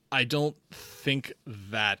I don't think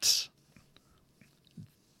that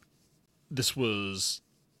this was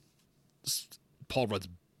Paul Rudd's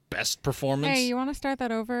best performance. Hey, you want to start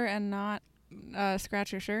that over and not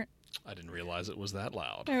scratch your shirt? I didn't realize it was that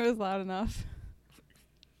loud. It was loud enough.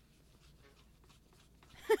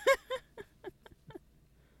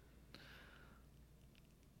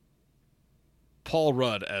 Paul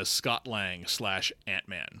Rudd as Scott Lang /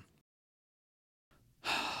 Ant-Man.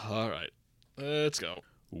 All right, let's go.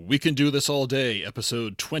 We Can Do This All Day,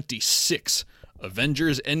 episode 26,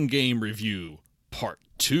 Avengers Endgame Review, part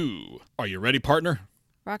 2. Are you ready, partner?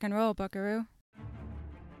 Rock and roll, buckaroo.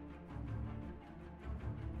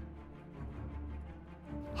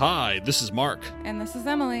 Hi, this is Mark. And this is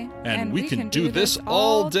Emily. And we can do this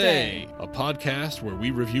all day. A podcast where we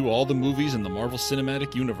review all the movies in the Marvel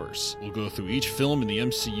Cinematic Universe. We'll go through each film in the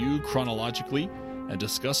MCU chronologically and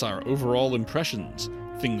discuss our overall impressions,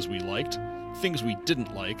 things we liked, things we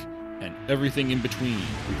didn't like, and everything in between.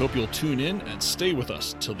 We hope you'll tune in and stay with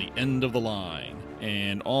us till the end of the line.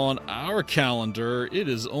 And on our calendar, it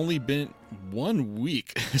has only been 1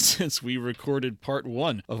 week since we recorded part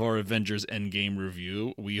 1 of our Avengers Endgame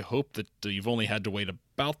review. We hope that you've only had to wait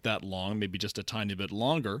about that long, maybe just a tiny bit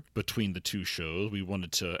longer between the two shows. We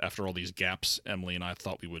wanted to, after all these gaps, Emily and I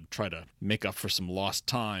thought we would try to make up for some lost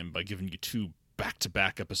time by giving you 2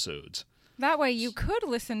 back-to-back episodes. That way you could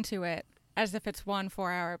listen to it as if it's 1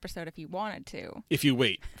 4-hour episode if you wanted to. If you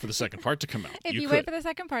wait for the second part to come out. If you wait for the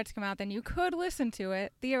second part to come out, then you could listen to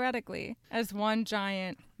it, theoretically, as one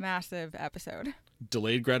giant, massive episode.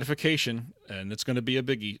 Delayed gratification, and it's going to be a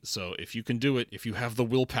biggie. So if you can do it, if you have the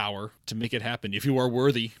willpower to make it happen, if you are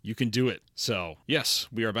worthy, you can do it. So, yes,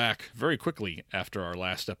 we are back very quickly after our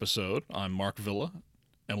last episode. I'm Mark Villa.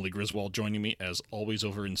 Emily Griswold joining me, as always,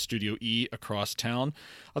 over in Studio E across town.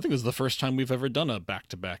 I think this is the first time we've ever done a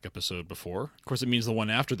back-to-back episode before. Of course, it means the one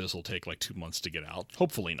after this will take like 2 months to get out.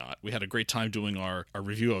 Hopefully not. We had a great time doing our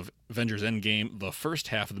review of Avengers Endgame, the first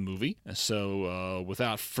half of the movie. And so,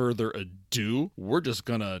 without further ado, we're just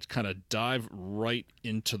going to kind of dive right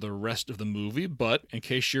into the rest of the movie. But in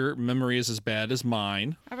case your memory is as bad as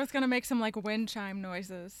mine... I was going to make some, like, wind chime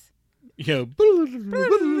noises. Yeah.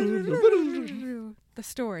 The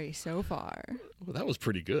story so far. Well, that was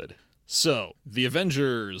pretty good. So, the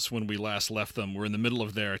Avengers, when we last left them, were in the middle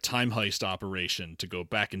of their time heist operation to go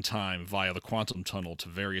back in time via the quantum tunnel to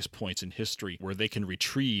various points in history where they can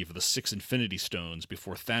retrieve the 6 Infinity Stones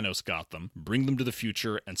before Thanos got them, bring them to the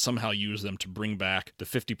future, and somehow use them to bring back the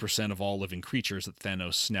 50% of all living creatures that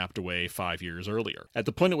Thanos snapped away 5 years earlier. At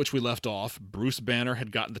the point at which we left off, Bruce Banner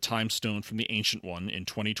had gotten the Time Stone from the Ancient One in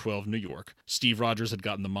 2012 New York. Steve Rogers had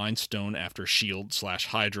gotten the Mind Stone after S.H.I.E.L.D. /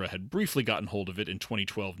 Hydra had briefly gotten hold of it in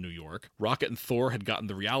 2012 New York. Rocket and Thor had gotten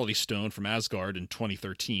the Reality Stone from Asgard in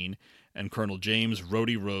 2013, and Colonel James,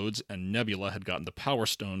 Rhodey Rhodes, and Nebula had gotten the Power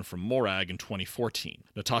Stone from Morag in 2014.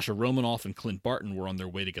 Natasha Romanoff and Clint Barton were on their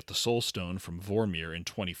way to get the Soul Stone from Vormir in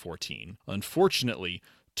 2014. Unfortunately,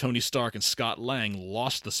 Tony Stark and Scott Lang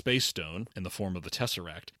lost the Space Stone, in the form of the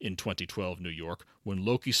Tesseract, in 2012 New York when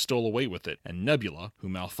Loki stole away with it, and Nebula, who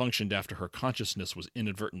malfunctioned after her consciousness was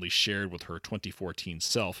inadvertently shared with her 2014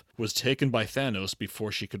 self, was taken by Thanos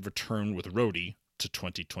before she could return with Rhodey to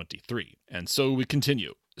 2023. And so we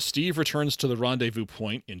continue. Steve returns to the rendezvous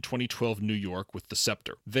point in 2012 New York with the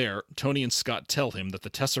scepter. There, Tony and Scott tell him that the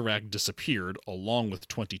Tesseract disappeared along with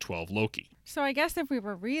 2012 Loki. So I guess if we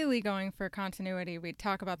were really going for continuity, we'd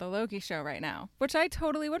talk about the Loki show right now, which I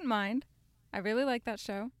totally wouldn't mind. I really like that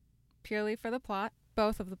show, purely for the plot,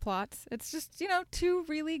 both of the plots. It's just, 2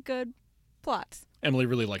 really good plots. Emily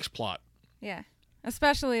really likes plot. Yeah.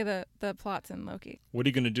 Especially the plots in Loki. What are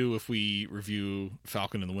you going to do if we review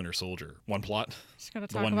Falcon and the Winter Soldier? One plot? Just going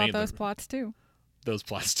to talk about those plots too. Those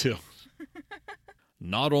plots too.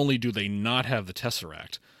 Not only do they not have the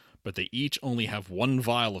Tesseract, but they each only have 1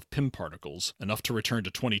 vial of Pym particles, enough to return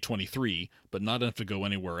to 2023, but not enough to go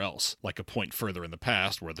anywhere else, like a point further in the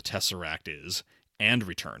past where the Tesseract is, and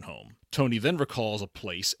return home. Tony then recalls a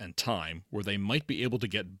place and time where they might be able to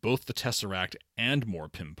get both the Tesseract and more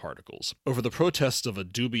Pym particles. Over the protests of a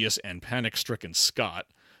dubious and panic-stricken Scott,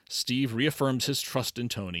 Steve reaffirms his trust in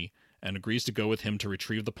Tony and agrees to go with him to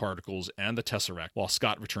retrieve the particles and the Tesseract while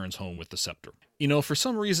Scott returns home with the scepter. For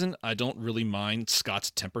some reason, I don't really mind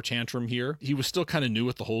Scott's temper tantrum here. He was still kind of new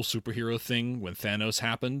with the whole superhero thing when Thanos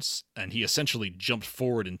happens, and he essentially jumped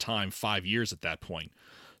forward in time 5 years at that point.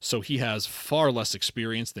 So he has far less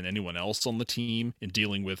experience than anyone else on the team in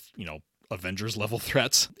dealing with, Avengers-level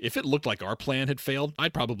threats. If it looked like our plan had failed,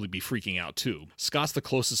 I'd probably be freaking out too. Scott's the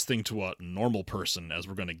closest thing to a normal person as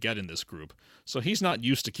we're going to get in this group, so he's not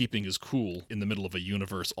used to keeping his cool in the middle of a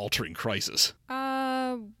universe-altering crisis.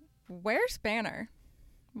 Where's Banner?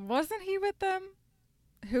 Wasn't he with them?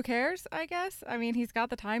 Who cares, I guess? I mean, he's got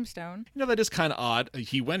the time stone. That is kind of odd.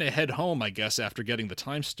 He went ahead home, I guess, after getting the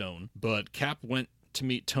time stone, but Cap went to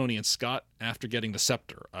meet Tony and Scott after getting the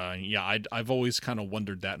scepter. I've always kind of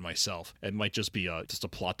wondered that myself. It might just be just a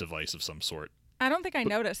plot device of some sort. I don't think I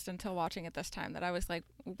noticed until watching it this time that I was like,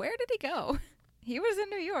 where did he go? He was in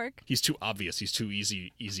New York. He's too obvious. He's too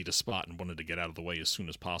easy to spot and wanted to get out of the way as soon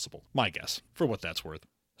as possible. My guess, for what that's worth.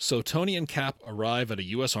 So Tony and Cap arrive at a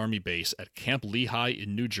U.S. Army base at Camp Lehigh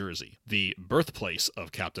in New Jersey, the birthplace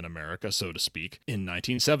of Captain America, so to speak, in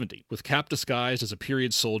 1970. With Cap disguised as a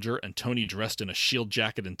period soldier and Tony dressed in a shield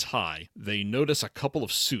jacket and tie, they notice a couple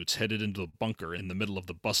of suits headed into the bunker in the middle of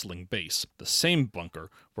the bustling base, the same bunker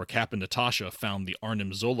where Cap and Natasha found the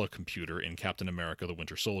Arnim Zola computer in Captain America the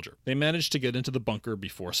Winter Soldier. They managed to get into the bunker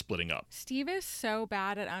before splitting up. Steve is so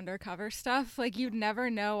bad at undercover stuff. Like, you'd never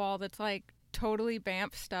know all that's like totally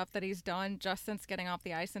BAMF stuff that he's done just since getting off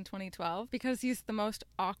the ice in 2012, because he's the most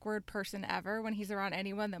awkward person ever when he's around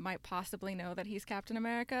anyone that might possibly know that he's Captain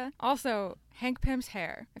America. Also, Hank Pym's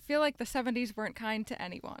hair. I feel like the 70s weren't kind to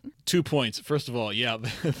anyone. 2 points. First of all, yeah,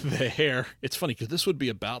 the hair. It's funny because this would be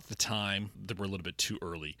about the time that we're a little bit too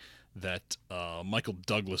early that Michael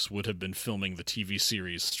Douglas would have been filming the TV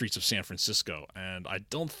series Streets of San Francisco, and I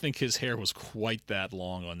don't think his hair was quite that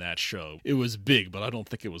long on that show. It was big, but I don't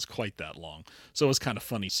think it was quite that long. So it was kind of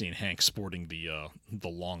funny seeing Hank sporting the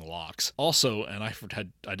long locks. Also, and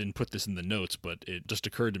I didn't put this in the notes, but it just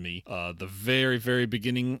occurred to me, the very, very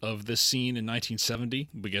beginning of this scene in 1970,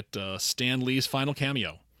 we get Stan Lee's final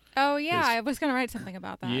cameo. Oh, yeah, I was going to write something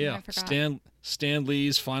about that. Yeah, I forgot. Stan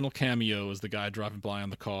Lee's final cameo is the guy driving by on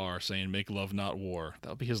the car saying, "Make love, not war."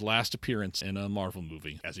 That'll be his last appearance in a Marvel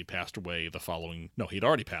movie, as he passed away he'd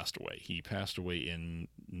already passed away. He passed away in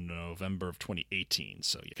November of 2018,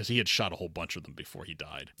 so because he had shot a whole bunch of them before he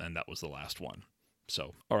died, and that was the last one.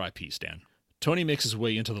 So, R.I.P. Stan. Tony makes his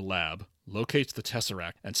way into the lab, locates the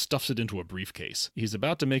Tesseract, and stuffs it into a briefcase. He's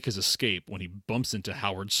about to make his escape when he bumps into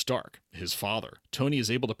Howard Stark, his father. Tony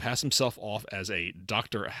is able to pass himself off as a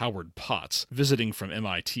Dr. Howard Potts, visiting from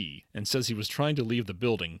MIT, and says he was trying to leave the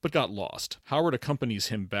building, but got lost. Howard accompanies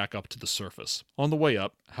him back up to the surface. On the way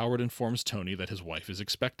up, Howard informs Tony that his wife is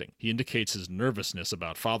expecting. He indicates his nervousness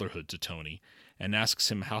about fatherhood to Tony, and asks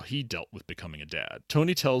him how he dealt with becoming a dad.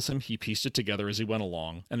 Tony tells him he pieced it together as he went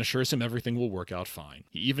along, and assures him everything will work out fine.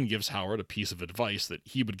 He even gives Howard a piece of advice that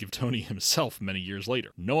he would give Tony himself many years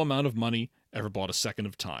later. No amount of money ever bought a second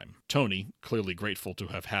of time. Tony, clearly grateful to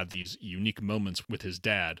have had these unique moments with his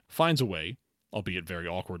dad, finds a way, albeit very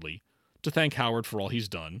awkwardly, to thank Howard for all he's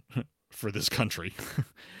done for this country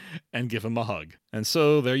and give him a hug. And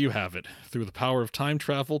so there you have it. Through the power of time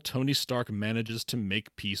travel, Tony Stark manages to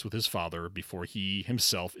make peace with his father before he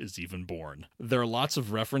himself is even born. There are lots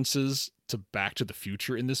of references to Back to the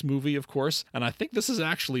Future in this movie, of course, and I think this is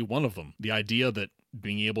actually one of them. The idea that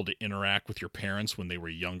being able to interact with your parents when they were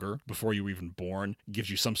younger, before you were even born, gives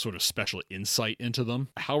you some sort of special insight into them.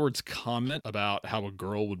 Howard's comment about how a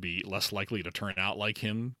girl would be less likely to turn out like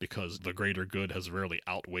him because the greater good has rarely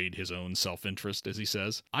outweighed his own self-interest, as he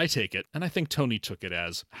says. I take it, and I think Tony took it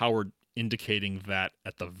as Howard indicating that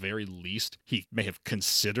at the very least he may have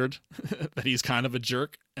considered that he's kind of a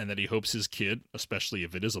jerk and that he hopes his kid, especially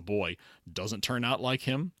if it is a boy, doesn't turn out like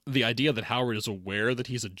him. The idea that Howard is aware that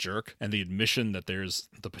he's a jerk and the admission that there's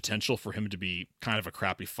the potential for him to be kind of a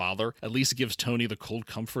crappy father at least gives Tony the cold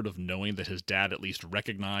comfort of knowing that his dad at least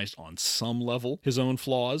recognized on some level his own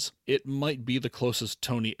flaws. It might be the closest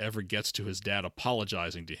Tony ever gets to his dad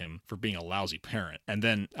apologizing to him for being a lousy parent. And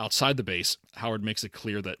then outside the base, Howard makes it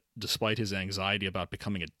clear that despite his anxiety about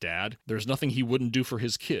becoming a dad, there's nothing he wouldn't do for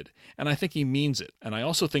his kid. And I think he means it. And I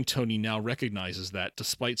also think Tony now recognizes that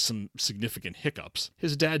despite some significant hiccups,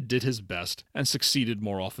 his dad did his best and succeeded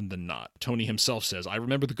more often than not. Tony himself says, "I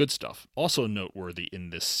remember the good stuff." Also noteworthy in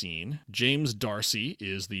this scene, James D'Arcy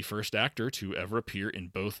is the first actor to ever appear in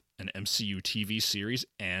both an MCU TV series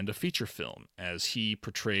and a feature film, as he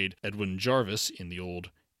portrayed Edwin Jarvis in the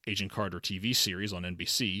old Agent Carter TV series on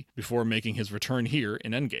NBC before making his return here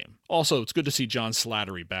in Endgame. Also, it's good to see John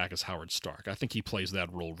Slattery back as Howard Stark. I think he plays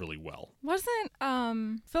that role really well. Wasn't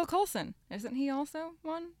Phil Coulson? Isn't he also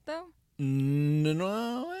one, though?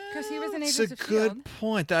 No, because he was in Agents It's of a S.H.I.E.L.D. good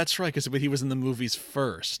point. That's right, because he was in the movies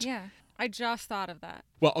first. Yeah. I just thought of that.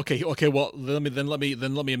 Well, okay. Well, let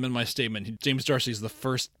me amend my statement. James D'Arcy is the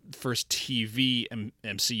first TV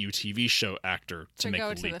MCU TV show actor to make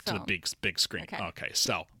the leap to the big screen. Okay,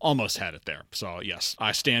 so almost had it there. So yes,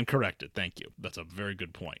 I stand corrected. Thank you. That's a very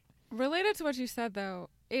good point. Related to what you said,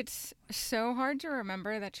 though, it's so hard to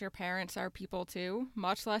remember that your parents are people too,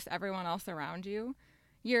 much less everyone else around you.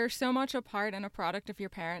 You're so much a part and a product of your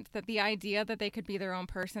parents that the idea that they could be their own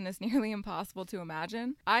person is nearly impossible to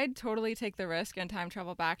imagine. I'd totally take the risk and time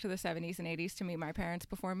travel back to the 70s and 80s to meet my parents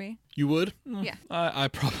before me. You would? Yeah. I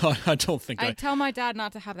probably, I don't think I'd tell my dad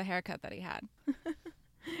not to have the haircut that he had.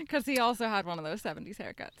 Because he also had one of those 70s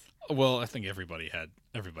haircuts. Well, I think everybody had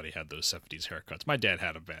those 70s haircuts. My dad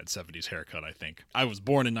had a bad 70s haircut, I think. I was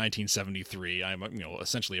born in 1973. I'm,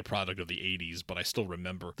 essentially a product of the 80s, but I still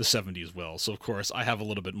remember the 70s well. So, of course, I have a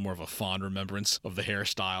little bit more of a fond remembrance of the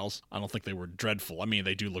hairstyles. I don't think they were dreadful. I mean,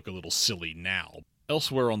 they do look a little silly now.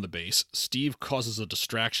 Elsewhere on the base, Steve causes a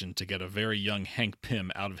distraction to get a very young Hank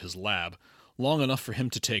Pym out of his lab, long enough for him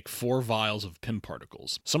to take 4 vials of Pym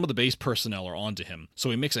particles. Some of the base personnel are onto him,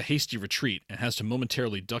 so he makes a hasty retreat and has to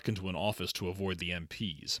momentarily duck into an office to avoid the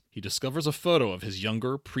MPs. He discovers a photo of his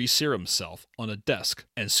younger, pre-serum self on a desk,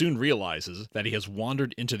 and soon realizes that he has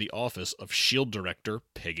wandered into the office of S.H.I.E.L.D. director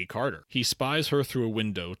Peggy Carter. He spies her through a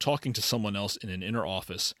window, talking to someone else in an inner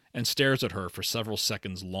office, and stares at her for several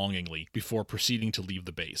seconds longingly before proceeding to leave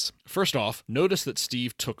the base. First off, notice that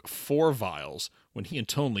Steve took 4 vials when he and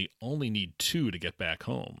Tony only need 2 to get back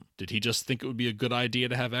home. Did he just think it would be a good idea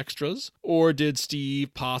to have extras? Or did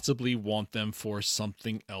Steve possibly want them for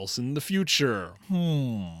something else in the future?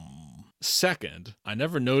 Second, I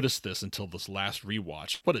never noticed this until this last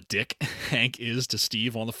rewatch. What a dick Hank is to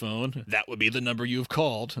Steve on the phone. That would be the number you've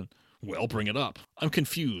called. Well, bring it up. I'm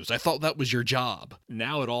confused. I thought that was your job.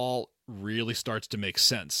 Now it all really starts to make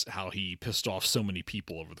sense how he pissed off so many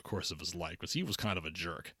people over the course of his life, because he was kind of a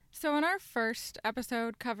jerk. So in our first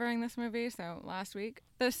episode covering this movie, so last week,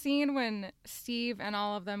 the scene when Steve and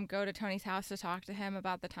all of them go to Tony's house to talk to him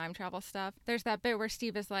about the time travel stuff, there's that bit where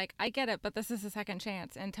Steve is like, I get it, but this is a second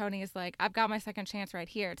chance. And Tony is like, I've got my second chance right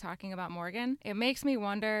here, talking about Morgan. It makes me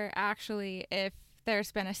wonder, actually, if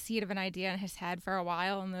there's been a seed of an idea in his head for a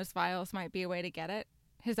while, and those vials might be a way to get it.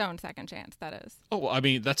 His own second chance, that is. Oh, I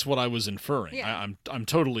mean, that's what I was inferring. Yeah. I'm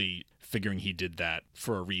totally figuring he did that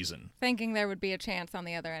for a reason. Thinking there would be a chance on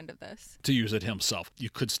the other end of this. To use it himself.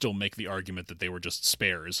 You could still make the argument that they were just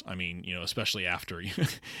spares. I mean, especially after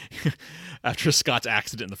after Scott's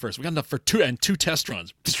accident in the first. We got enough for 2 test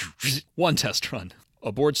runs. 1 test run.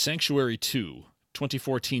 Aboard Sanctuary 2,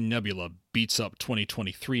 2014 Nebula beats up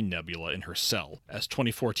 2023 Nebula in her cell as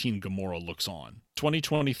 2014 Gamora looks on.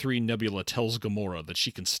 2023 Nebula tells Gamora that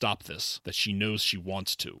she can stop this, that she knows she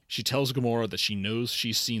wants to. She tells Gamora that she knows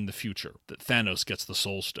she's seen the future, that Thanos gets the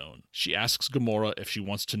Soul Stone. She asks Gamora if she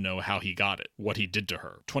wants to know how he got it, what he did to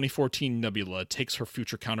her. 2014 Nebula takes her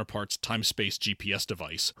future counterpart's time-space GPS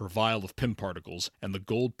device, her vial of Pym particles, and the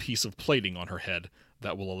gold piece of plating on her head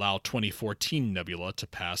that will allow 2014 Nebula to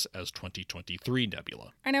pass as 2023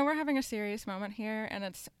 Nebula. I know we're having a serious moment here, and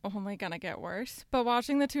it's only gonna get worse, but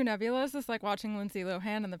watching the 2 Nebulas is like watching Lindsay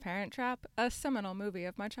Lohan in The Parent Trap, a seminal movie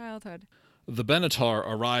of my childhood. The Benatar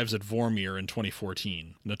arrives at Vormir in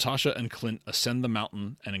 2014. Natasha and Clint ascend the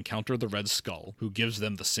mountain and encounter the Red Skull, who gives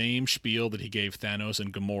them the same spiel that he gave Thanos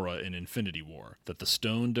and Gamora in Infinity War, that the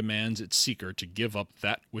stone demands its seeker to give up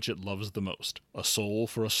that which it loves the most, a soul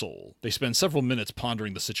for a soul. They spend several minutes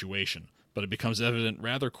pondering the situation, but it becomes evident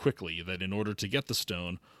rather quickly that in order to get the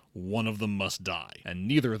stone, one of them must die, and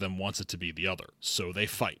neither of them wants it to be the other. So they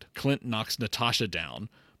fight. Clint knocks Natasha down,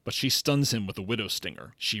 but she stuns him with a widow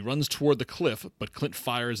stinger. She runs toward the cliff, but Clint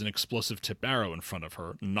fires an explosive tip arrow in front of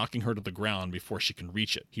her, knocking her to the ground before she can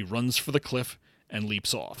reach it. He runs for the cliff and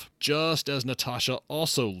leaps off. Just as Natasha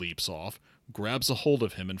also leaps off, grabs a hold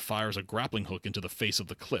of him and fires a grappling hook into the face of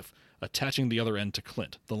the cliff, attaching the other end to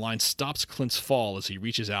Clint. The line stops Clint's fall as he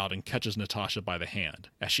reaches out and catches Natasha by the hand.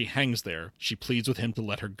 As she hangs there, she pleads with him to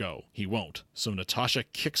let her go. He won't, so Natasha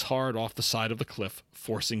kicks hard off the side of the cliff,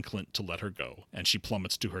 forcing Clint to let her go, and she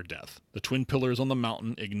plummets to her death. The twin pillars on the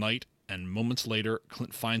mountain ignite, and moments later,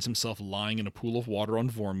 Clint finds himself lying in a pool of water on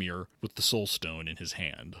Vormir with the Soul Stone in his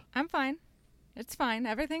hand. I'm fine. It's fine.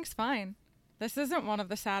 Everything's fine. This isn't one of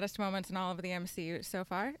the saddest moments in all of the MCU so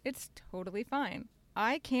far. It's totally fine.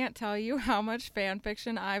 I can't tell you how much fan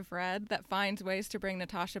fiction I've read that finds ways to bring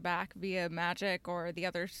Natasha back via magic or the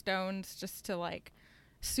other stones just to,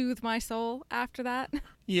 soothe my soul after that.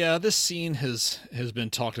 Yeah, this scene has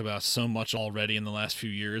been talked about so much already in the last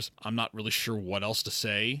few years. I'm not really sure what else to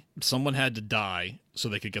say. Someone had to die so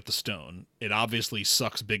they could get the stone. It obviously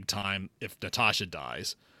sucks big time if Natasha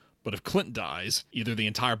dies. But if Clint dies, either the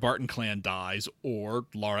entire Barton clan dies, or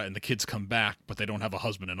Lara and the kids come back, but they don't have a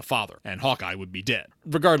husband and a father, and Hawkeye would be dead.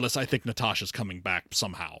 Regardless, I think Natasha's coming back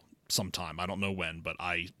somehow, sometime. I don't know when, but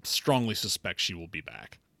I strongly suspect she will be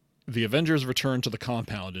back. The Avengers return to the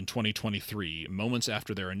compound in 2023, moments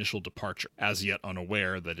after their initial departure, as yet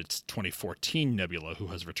unaware that it's 2014 Nebula who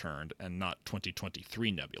has returned and not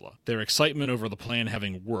 2023 Nebula. Their excitement over the plan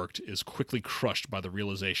having worked is quickly crushed by the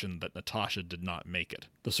realization that Natasha did not make it.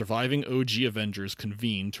 The surviving OG Avengers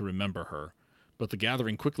convene to remember her, but the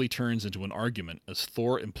gathering quickly turns into an argument as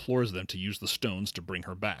Thor implores them to use the stones to bring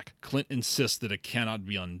her back. Clint insists that it cannot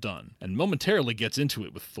be undone, and momentarily gets into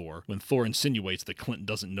it with Thor when Thor insinuates that Clint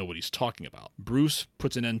doesn't know what he's talking about. Bruce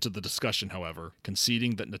puts an end to the discussion, however,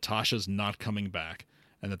 conceding that Natasha's not coming back,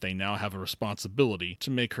 and that they now have a responsibility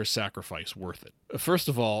to make her sacrifice worth it. First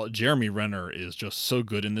of all, Jeremy Renner is just so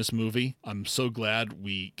good in this movie. I'm so glad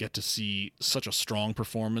we get to see such a strong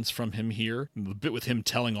performance from him here. The bit with him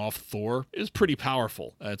telling off Thor is pretty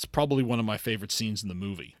powerful. It's probably one of my favorite scenes in the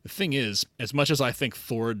movie. The thing is, as much as I think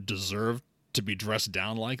Thor deserved to be dressed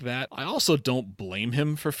down like that, I also don't blame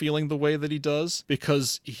him for feeling the way that he does,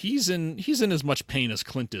 because he's in as much pain as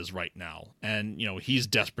Clint is right now, and he's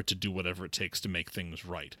desperate to do whatever it takes to make things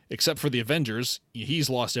right. Except for the Avengers, he's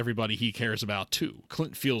lost everybody he cares about too.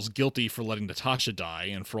 Clint feels guilty for letting Natasha die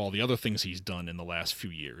and for all the other things he's done in the last few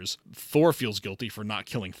years. Thor feels guilty for not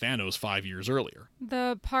killing Thanos 5 years earlier.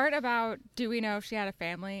 The part about do we know if she had a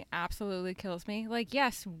family absolutely kills me. Like,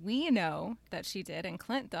 yes, we know that she did, and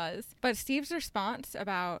Clint does, but Steve's response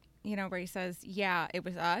about, where he says, yeah, it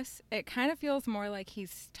was us, it kind of feels more like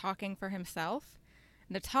he's talking for himself.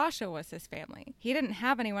 Natasha was his family. He didn't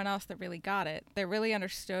have anyone else that really got it, that really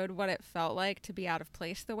understood what it felt like to be out of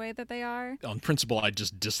place the way that they are. On principle, I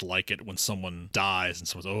just dislike it when someone dies and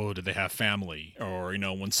someone's, oh, did they have family? Or,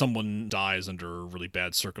 when someone dies under really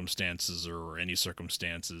bad circumstances or any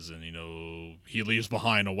circumstances and, he leaves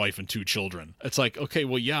behind a wife and 2 children. It's like, okay,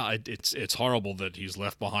 well, yeah, it's horrible that he's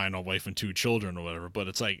left behind a wife and 2 children or whatever, but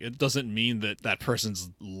it's like, it doesn't mean that that person's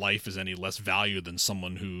life is any less valued than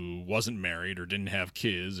someone who wasn't married or didn't have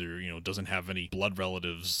kids or doesn't have any blood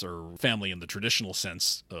relatives or family in the traditional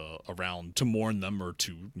sense around to mourn them or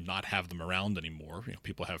to not have them around anymore.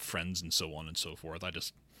 People have friends and so on and so forth.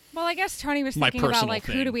 Well, I guess Tony was thinking about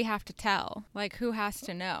who do we have to tell, who has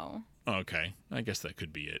to know. Okay, I guess that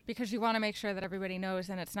could be it. Because you want to make sure that everybody knows,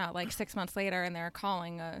 and it's not 6 months later and they're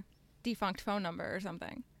calling a defunct phone number or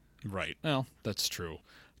something. Right. Well, that's true.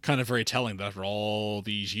 Kind of very telling that after all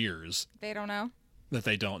these years, they don't know. That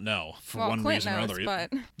they don't know for one Clint reason or knows, another.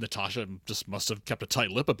 But Natasha just must have kept a tight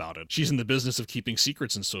lip about it. She's in the business of keeping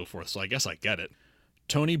secrets and so forth, so I guess I get it.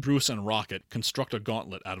 Tony, Bruce, and Rocket construct a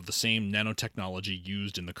gauntlet out of the same nanotechnology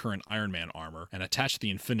used in the current Iron Man armor and attach the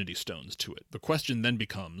Infinity Stones to it. The question then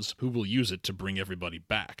becomes, who will use it to bring everybody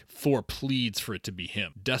back? Thor pleads for it to be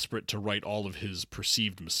him, desperate to right all of his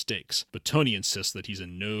perceived mistakes, but Tony insists that he's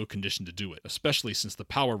in no condition to do it, especially since the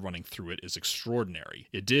power running through it is extraordinary.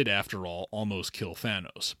 It did, after all, almost kill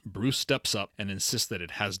Thanos. Bruce steps up and insists that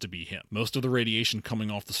it has to be him. Most of the radiation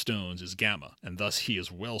coming off the stones is gamma, and thus he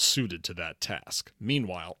is well suited to that task.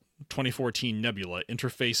 Meanwhile, 2014 Nebula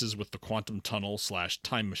interfaces with the quantum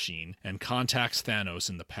tunnel/time machine and contacts Thanos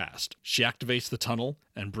in the past. She activates the tunnel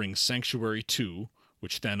and brings Sanctuary 2,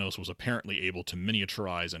 which Thanos was apparently able to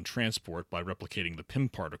miniaturize and transport by replicating the Pym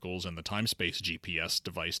particles and the time-space GPS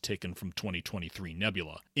device taken from 2023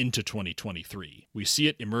 Nebula, into 2023. We see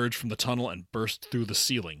it emerge from the tunnel and burst through the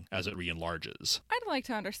ceiling as it re-enlarges. I'd like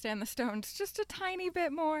to understand the stones just a tiny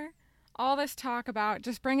bit more. All this talk about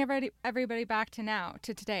just bring everybody back to now,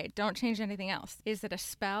 to today. Don't change anything else. Is it a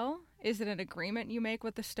spell? Is it an agreement you make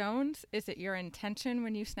with the stones? Is it your intention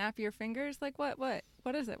when you snap your fingers?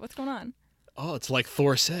 What is it? What's going on? Oh, it's like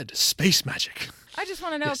Thor said, space magic. I just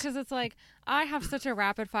want to know, because it's like, I have such a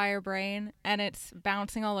rapid-fire brain, and it's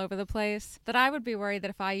bouncing all over the place, that I would be worried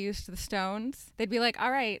that if I used the stones, they'd be like,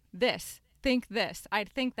 all right, think this. I'd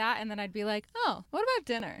think that, and then I'd be like, oh, what about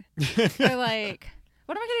dinner? Or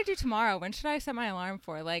what am I going to do tomorrow? When should I set my alarm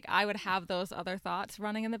for? I would have those other thoughts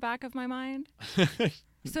running in the back of my mind.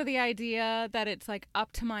 So the idea that it's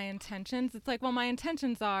up to my intentions, it's well, my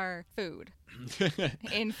intentions are food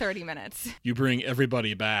in 30 minutes. You bring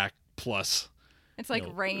everybody back, plus it's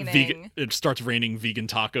raining. It starts raining vegan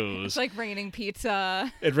tacos. It's raining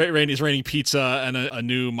pizza. It's raining pizza, and a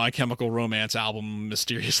new My Chemical Romance album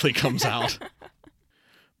mysteriously comes out.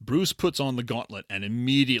 Bruce puts on the gauntlet and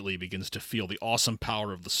immediately begins to feel the awesome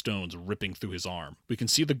power of the stones ripping through his arm. We can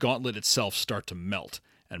see the gauntlet itself start to melt,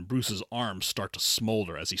 and Bruce's arms start to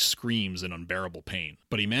smolder as he screams in unbearable pain.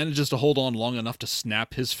 But he manages to hold on long enough to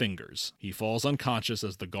snap his fingers. He falls unconscious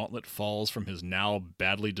as the gauntlet falls from his now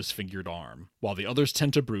badly disfigured arm. While the others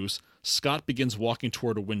tend to Bruce, Scott begins walking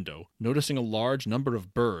toward a window, noticing a large number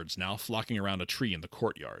of birds now flocking around a tree in the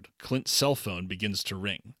courtyard. Clint's cell phone begins to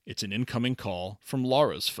ring. It's an incoming call from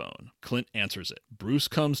Laura's phone. Clint answers it. Bruce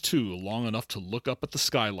comes to long enough to look up at the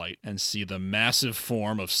skylight and see the massive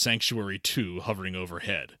form of Sanctuary 2 hovering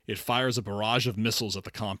overhead. It fires a barrage of missiles at the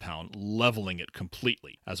compound, leveling it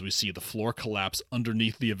completely, as we see the floor collapse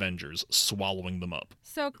underneath the Avengers, swallowing them up.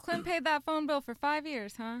 So Clint paid that phone bill for 5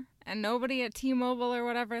 years, huh? And nobody at T-Mobile or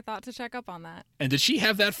whatever thought to check up on that. And did she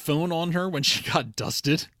have that phone on her when she got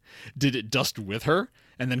dusted? Did it dust with her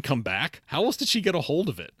and then come back? How else did she get a hold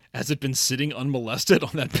of it? Has it been sitting unmolested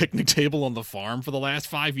on that picnic table on the farm for the last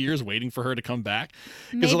 5 years waiting for her to come back?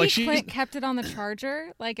 Maybe Clint kept it on the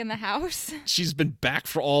charger, like in the house. She's been back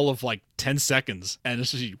for all of 10 seconds, and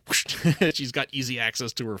she's got easy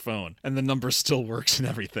access to her phone, and the number still works and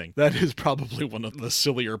everything. That is probably one of the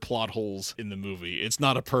sillier plot holes in the movie. It's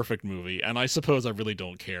not a perfect movie, and I suppose I really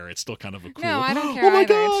don't care. It's still kind of a cool... No, I don't care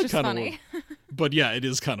either. God, it's just funny. But yeah, it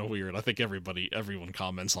is kind of weird. I think everyone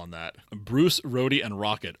comments on that. Bruce, Rhodey, and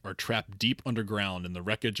Rocket are trapped deep underground in the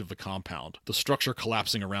wreckage of the compound, the structure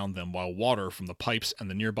collapsing around them while water from the pipes and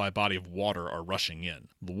the nearby body of water are rushing in.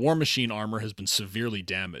 The War Machine armor has been severely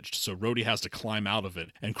damaged, so Rhodey has to climb out of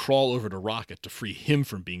it and crawl over to Rocket to free him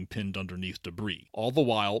from being pinned underneath debris. All the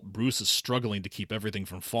while, Bruce is struggling to keep everything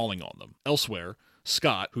from falling on them. Elsewhere,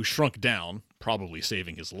 Scott, who shrunk down, probably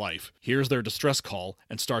saving his life, hears their distress call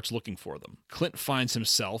and starts looking for them. Clint finds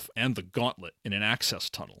himself and the gauntlet in an access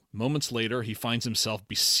tunnel. Moments later, he finds himself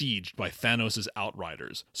besieged by Thanos'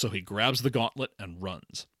 Outriders, so he grabs the gauntlet and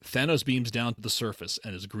runs. Thanos beams down to the surface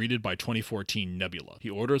and is greeted by 2014 Nebula. He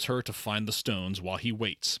orders her to find the stones while he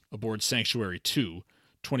waits. Aboard Sanctuary 2,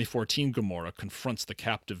 2014 Gamora confronts the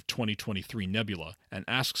captive 2023 Nebula and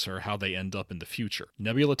asks her how they end up in the future.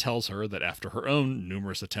 Nebula tells her that after her own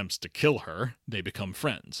numerous attempts to kill her, they become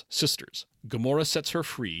friends, sisters. Gamora sets her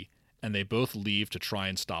free, and they both leave to try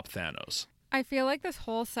and stop Thanos. I feel like this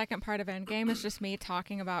whole second part of Endgame is just me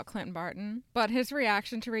talking about Clint Barton, but his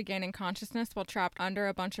reaction to regaining consciousness while trapped under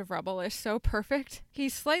a bunch of rubble is so perfect.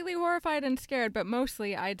 He's slightly horrified and scared, but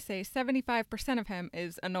mostly, I'd say 75% of him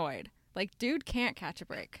is annoyed. Dude can't catch a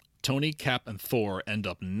break. Tony, Cap, and Thor end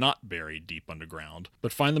up not buried deep underground,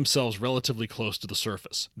 but find themselves relatively close to the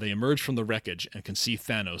surface. They emerge from the wreckage and can see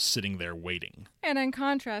Thanos sitting there waiting. And in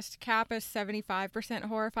contrast, Cap is 75%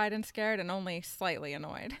 horrified and scared and only slightly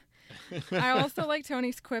annoyed. I also like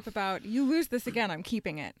Tony's quip about, "You lose this again, I'm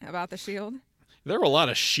keeping it," about the shield. There are a lot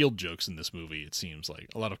of shield jokes in this movie, it seems like.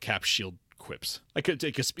 A lot of Cap shield quips. I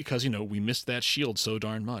guess because, we missed that shield so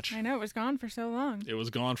darn much. I know, it was gone for so long. It was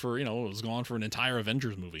gone for an entire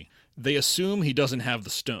Avengers movie. They assume he doesn't have the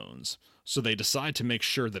stones, so they decide to make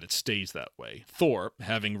sure that it stays that way. Thor,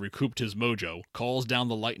 having recouped his mojo, calls down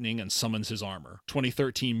the lightning and summons his armor,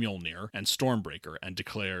 2013 Mjolnir, and Stormbreaker, and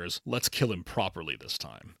declares, "Let's kill him properly this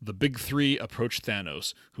time." The big three approach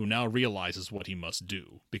Thanos, who now realizes what he must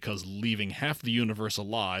do, because leaving half the universe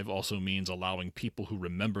alive also means allowing people who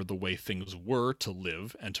remember the way things were to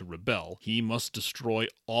live and to rebel. He must destroy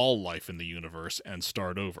all life in the universe and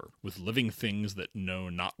start over, with living things that know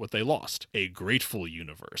not what they lost. A grateful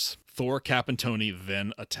universe. Thor, Cap, and Tony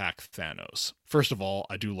then attack Thanos. First of all,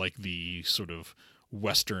 I do like the sort of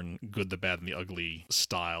Western good, the bad, and the ugly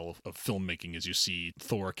style of filmmaking as you see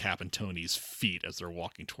Thor, Cap, and Tony's feet as they're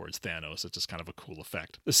walking towards Thanos. It's just kind of a cool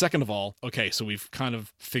effect. The second of all, okay, so we've kind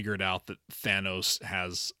of figured out that Thanos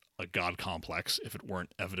has a god complex, if it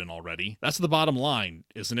weren't evident already. That's the bottom line,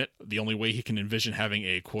 isn't it? The only way he can envision having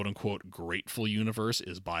a quote-unquote grateful universe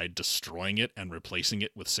is by destroying it and replacing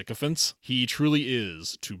it with sycophants. He truly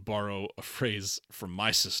is, to borrow a phrase from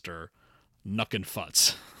my sister, knuckin'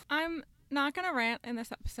 futz. I'm not gonna rant in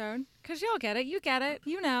this episode, because you'll get it, you get it,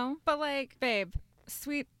 you know. But babe,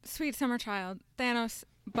 sweet summer child, Thanos,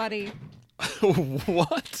 buddy.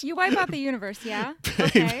 What? You wipe out the universe, yeah? Babe,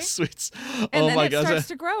 okay. Sweets. And then my it God. starts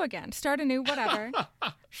to grow again. Start anew, whatever.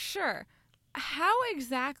 Sure. How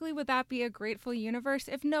exactly would that be a grateful universe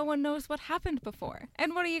if no one knows what happened before?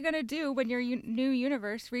 And what are you going to do when your new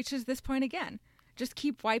universe reaches this point again? Just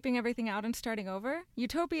keep wiping everything out and starting over?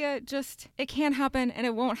 Utopia it can't happen and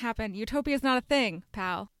it won't happen. Utopia's not a thing,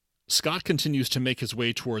 pal. Scott continues to make his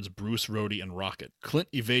way towards Bruce, Rhodey, and Rocket. Clint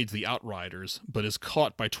evades the Outriders, but is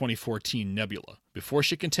caught by 2014 Nebula. Before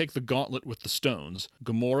she can take the gauntlet with the stones,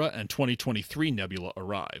 Gamora and 2023 Nebula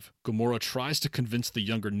arrive. Gamora tries to convince the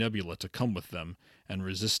younger Nebula to come with them, and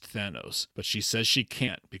resist Thanos, but she says she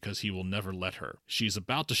can't because he will never let her. She's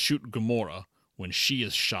about to shoot Gamora when she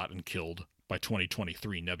is shot and killed by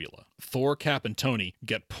 2023 Nebula. Thor, Cap, and Tony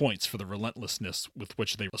get points for the relentlessness with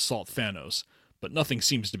which they assault Thanos, but nothing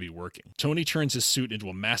seems to be working. Tony turns his suit into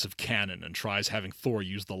a massive cannon and tries having Thor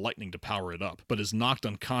use the lightning to power it up, but is knocked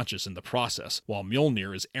unconscious in the process, while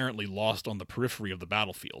Mjolnir is errantly lost on the periphery of the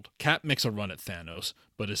battlefield. Cap makes a run at Thanos,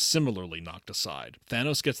 but is similarly knocked aside.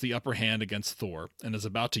 Thanos gets the upper hand against Thor and is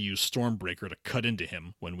about to use Stormbreaker to cut into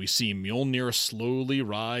him when we see Mjolnir slowly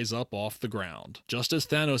rise up off the ground. Just as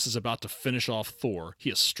Thanos is about to finish off Thor, he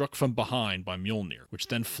is struck from behind by Mjolnir, which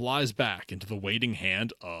then flies back into the waiting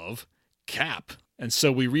hand of Cap. And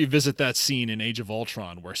so we revisit that scene in Age of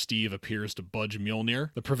Ultron where Steve appears to budge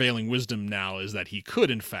Mjolnir. The prevailing wisdom now is that he could,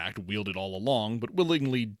 in fact, wield it all along, but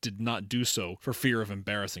willingly did not do so for fear of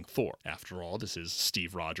embarrassing Thor. After all, this is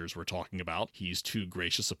Steve Rogers we're talking about. He's too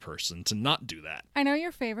gracious a person to not do that. I know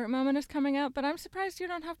your favorite moment is coming up, but I'm surprised you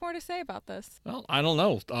don't have more to say about this. Well, I don't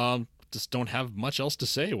know. Just don't have much else to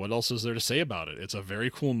say. What else is there to say about it? It's a very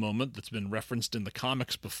cool moment that's been referenced in the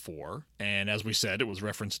comics before, and as we said, it was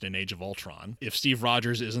referenced in Age of Ultron. If Steve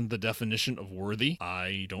Rogers isn't the definition of worthy,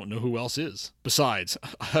 I don't know who else is. Besides,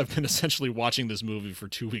 I've been essentially watching this movie for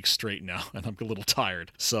 2 weeks straight now, and I'm a little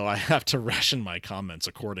tired, so I have to ration my comments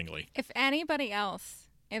accordingly. If anybody else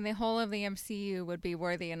in the whole of the MCU would be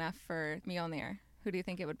worthy enough for Mjolnir, who do you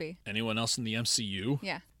think it would be? Anyone else in the MCU?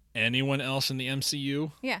 Yeah. Anyone else in the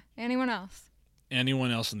MCU? Yeah, anyone else.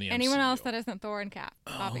 Anyone else in the MCU? Anyone else that isn't Thor and Cap,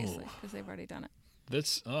 obviously, because they've already done it.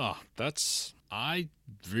 I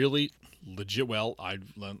really legit, well,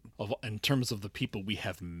 in terms of the people we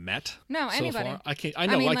have met. No, so anybody. far, I can't.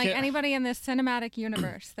 Anybody in this cinematic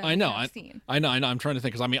universe that I've seen. I know. I'm trying to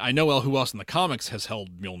think because I know who else in the comics has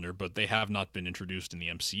held Mjolnir, but they have not been introduced in the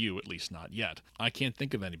MCU, at least not yet. I can't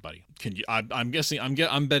think of anybody. Can you? I'm guessing.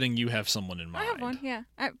 I'm betting you have someone in mind. I have one. Yeah,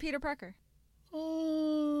 Peter Parker.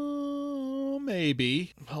 Oh,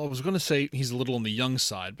 maybe. Well, I was going to say he's a little on the young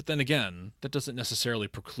side, but then again, that doesn't necessarily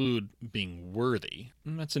preclude being worthy.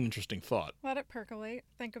 That's an interesting thought. Let it percolate.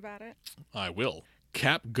 Think about it. I will.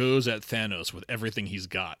 Cap goes at Thanos with everything he's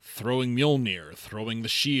got, throwing Mjolnir, throwing the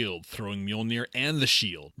shield, throwing Mjolnir and the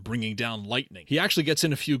shield, bringing down lightning. He actually gets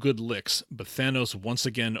in a few good licks, but Thanos once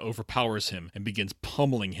again overpowers him and begins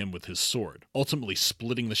pummeling him with his sword, ultimately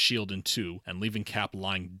splitting the shield in two and leaving Cap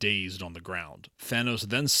lying dazed on the ground. Thanos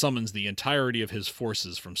then summons the entirety of his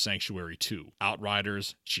forces from Sanctuary 2.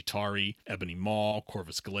 Outriders, Chitauri, Ebony Maw,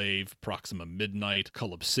 Corvus Glaive, Proxima Midnight,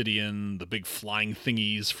 Cull Obsidian, the big flying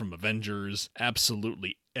thingies from Avengers, absolutely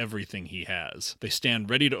everything he has. They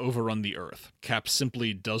stand ready to overrun the Earth. Cap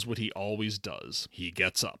simply does what he always does. He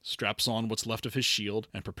gets up, straps on what's left of his shield,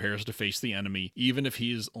 and prepares to face the enemy, even if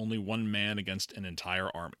he is only one man against an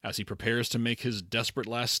entire army. As he prepares to make his desperate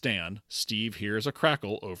last stand, Steve hears a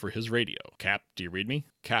crackle over his radio. Cap, do you read me?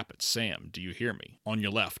 Cap, it's Sam. Do you hear me? On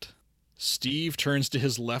your left. Steve turns to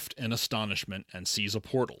his left in astonishment and sees a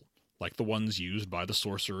portal, like the ones used by the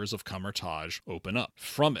sorcerers of Kamar-Taj, open up.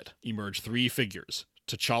 From it emerge three figures,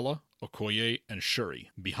 T'Challa, Okoye, and Shuri.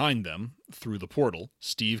 Behind them, through the portal,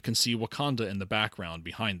 Steve can see Wakanda in the background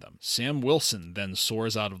behind them. Sam Wilson then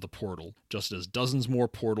soars out of the portal, just as dozens more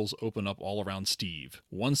portals open up all around Steve.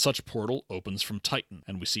 One such portal opens from Titan,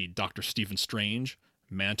 and we see Dr. Stephen Strange,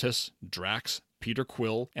 Mantis, Drax, Peter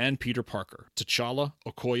Quill, and Peter Parker. T'Challa,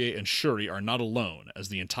 Okoye, and Shuri are not alone, as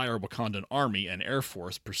the entire Wakandan army and air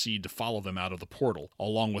force proceed to follow them out of the portal,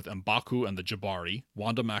 along with M'Baku and the Jabari,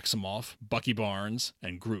 Wanda Maximoff, Bucky Barnes,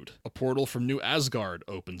 and Groot. A portal from New Asgard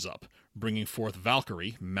opens up, bringing forth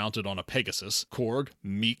Valkyrie, mounted on a Pegasus, Korg,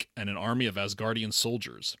 Meek, and an army of Asgardian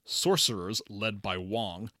soldiers. Sorcerers, led by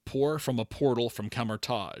Wong, pour from a portal from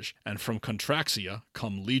Kamar-Taj, and from Contraxia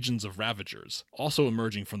come legions of Ravagers. Also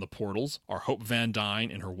emerging from the portals are Hope Van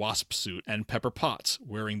Dyne in her Wasp suit, and Pepper Potts,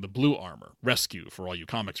 wearing the blue armor, Rescue for all you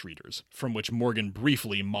comics readers, from which Morgan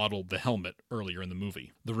briefly modeled the helmet earlier in the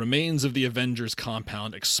movie. The remains of the Avengers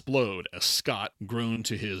compound explode as Scott, grown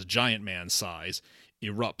to his giant man size,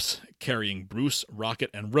 erupts, carrying Bruce, Rocket,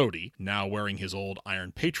 and Rhodey, now wearing his old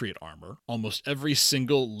Iron Patriot armor. Almost every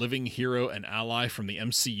single living hero and ally from the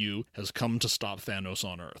MCU has come to stop Thanos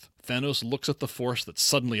on Earth. Thanos looks at the force that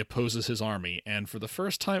suddenly opposes his army, and for the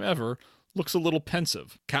first time ever, looks a little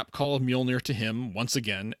pensive. Cap calls Mjolnir to him once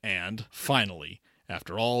again, and, finally,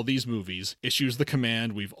 after all these movies, issues the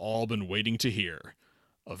command we've all been waiting to hear.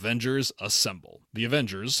 Avengers assemble. The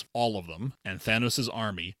Avengers, all of them, and Thanos'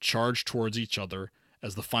 army charge towards each other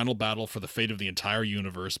as the final battle for the fate of the entire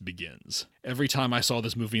universe begins. Every time I saw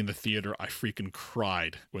this movie in the theater, I freaking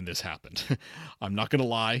cried when this happened. I'm not gonna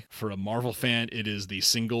lie, for a Marvel fan, it is the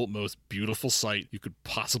single most beautiful sight you could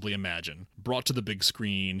possibly imagine, brought to the big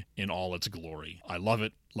screen in all its glory. I love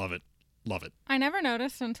it, love it, love it. I never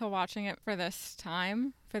noticed until watching it for this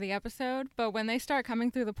time, for the episode, but when they start coming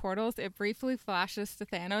through the portals, it briefly flashes to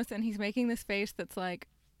Thanos, and he's making this face that's like,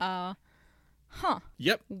 huh.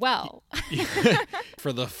 Yep. Well.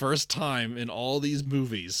 For the first time in all these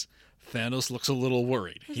movies, Thanos looks a little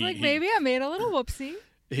worried. He's like, maybe I made a little whoopsie.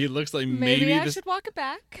 He looks like maybe I should walk it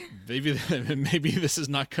back. Maybe this is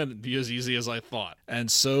not going to be as easy as I thought. And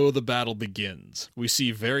so the battle begins. We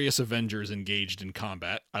see various Avengers engaged in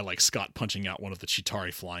combat. I like Scott punching out one of the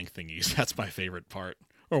Chitauri flying thingies. That's my favorite part.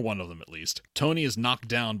 Or one of them, at least. Tony is knocked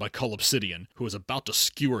down by Cull Obsidian, who is about to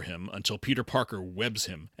skewer him until Peter Parker webs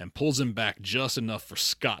him and pulls him back just enough for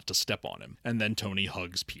Scott to step on him. And then Tony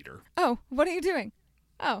hugs Peter. Oh, what are you doing?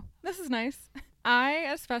 Oh, this is nice. I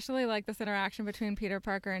especially like this interaction between Peter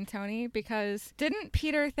Parker and Tony because didn't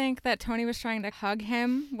Peter think that Tony was trying to hug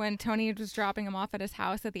him when Tony was dropping him off at his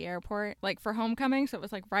house at the airport, like for homecoming? So it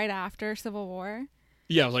was like right after Civil War.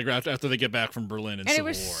 Yeah, it was like after they get back from Berlin and Civil War.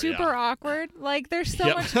 And it was super awkward. Like, there's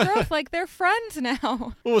so much growth. Like, they're friends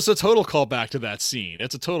now. Well, it's a total callback to that scene.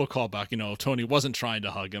 It's a total callback. You know, Tony wasn't trying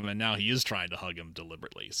to hug him, and now he is trying to hug him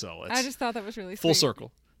deliberately. So it's I just thought that was really sweet. Full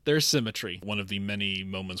circle. There's symmetry, one of the many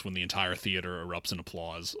moments when the entire theater erupts in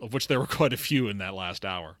applause, of which there were quite a few in that last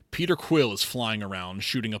hour. Peter Quill is flying around,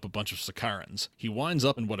 shooting up a bunch of Sakarans. He winds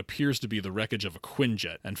up in what appears to be the wreckage of a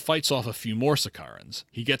Quinjet, and fights off a few more Sakarans.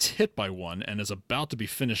 He gets hit by one, and is about to be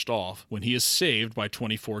finished off, when he is saved by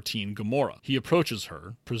 2014 Gamora. He approaches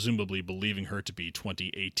her, presumably believing her to be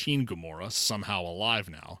 2018 Gamora, somehow alive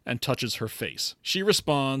now, and touches her face. She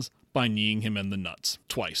responds by kneeing him in the nuts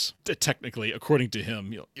twice. Technically, according to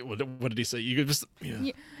him, what did he say? You missed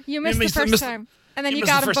the first time. And then you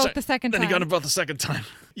got him both the second time. Then he got him both the second time.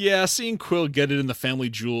 Yeah, seeing Quill get it in the family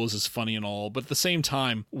jewels is funny and all, but at the same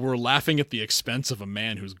time, we're laughing at the expense of a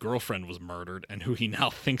man whose girlfriend was murdered and who he now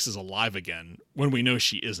thinks is alive again, when we know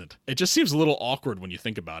she isn't. It just seems a little awkward when you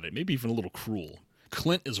think about it, maybe even a little cruel.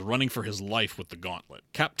 Clint is running for his life with the gauntlet.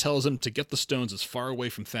 Cap tells him to get the stones as far away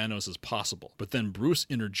from Thanos as possible, but then Bruce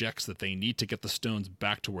interjects that they need to get the stones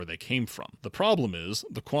back to where they came from. The problem is,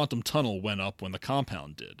 the quantum tunnel went up when the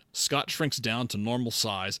compound did. Scott shrinks down to normal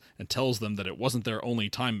size and tells them that it wasn't their only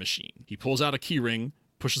time machine. He pulls out a keyring,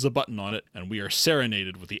 pushes a button on it, and we are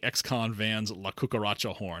serenaded with the ex-con van's La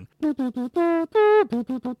Cucaracha horn.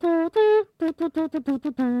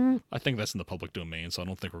 I think that's in the public domain, so I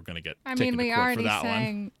don't think we're going to get taken to court for that one. We already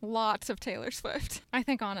sang lots of Taylor Swift. I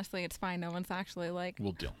think, honestly, it's fine. No one's actually,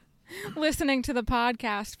 We'll deal. Listening to the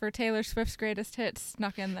podcast for Taylor Swift's greatest hits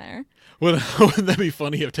snuck in there. Wouldn't that be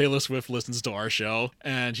funny if Taylor Swift listens to our show,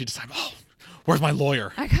 and she decides, where's my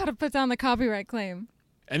lawyer? I gotta put down the copyright claim.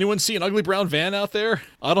 Anyone see an ugly brown van out there?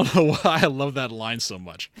 I don't know why I love that line so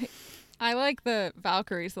much. I like the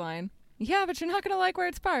Valkyrie's line. Yeah, but you're not going to like where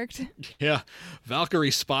it's parked. Yeah, Valkyrie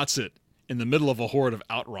spots it in the middle of a horde of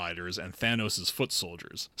Outriders and Thanos' foot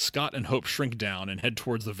soldiers. Scott and Hope shrink down and head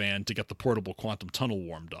towards the van to get the portable quantum tunnel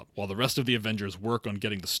warmed up, while the rest of the Avengers work on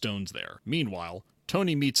getting the stones there. Meanwhile,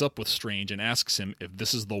 Tony meets up with Strange and asks him if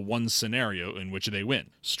this is the one scenario in which they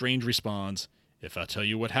win. Strange responds, "If I tell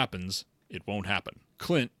you what happens, it won't happen."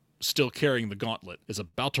 Clint, still carrying the gauntlet, is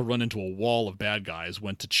about to run into a wall of bad guys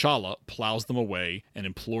when T'Challa plows them away and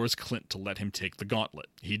implores Clint to let him take the gauntlet.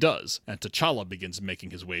 He does, and T'Challa begins making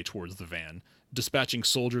his way towards the van, dispatching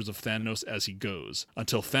soldiers of Thanos as he goes,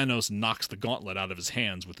 until Thanos knocks the gauntlet out of his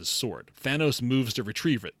hands with his sword. Thanos moves to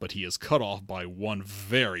retrieve it, but he is cut off by one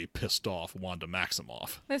very pissed off Wanda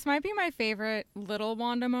Maximoff. This might be my favorite little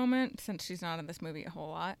Wanda moment, since she's not in this movie a whole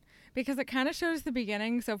lot. Because it kind of shows the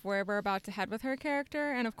beginnings of where we're about to head with her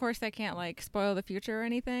character. And of course, they can't, spoil the future or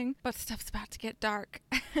anything. But stuff's about to get dark.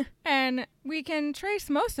 And we can trace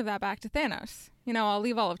most of that back to Thanos. I'll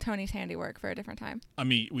leave all of Tony's handiwork for a different time. I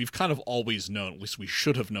mean, we've kind of always known, at least we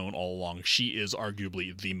should have known all along, she is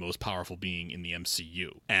arguably the most powerful being in the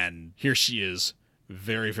MCU. And here she is,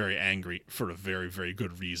 very, very angry for a very, very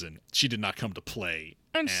good reason. She did not come to play.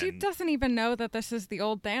 And she doesn't even know that this is the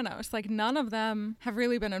old Thanos. None of them have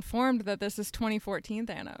really been informed that this is 2014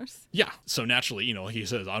 Thanos. Yeah, so naturally, he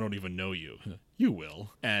says, "I don't even know you." You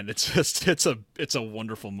will. And it's a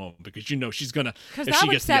wonderful moment because she's gonna. Because that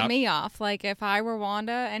would set me off. If I were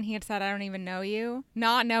Wanda and he had said, "I don't even know you,"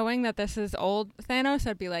 not knowing that this is old Thanos,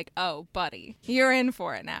 I'd be like, "Oh, buddy, you're in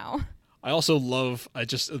for it now." I also love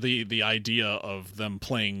just the idea of them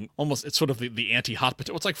playing almost, it's sort of the anti-hot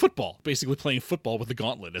potato. It's like football, basically playing football with the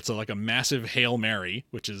gauntlet. It's like a massive Hail Mary,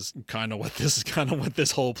 which is kind of what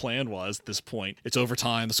this whole plan was at this point. It's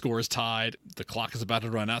overtime, the score is tied, the clock is about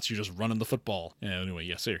to run out, so you're just running the football. And anyway,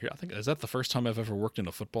 yes, here. I think, is that the first time I've ever worked in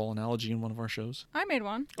a football analogy in one of our shows? I made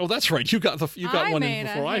one. Oh, that's right. You got one in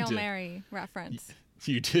before I did. I made a Hail Mary reference.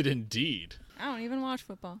 You did indeed. I don't even watch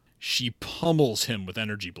football. She pummels him with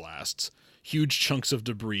energy blasts, huge chunks of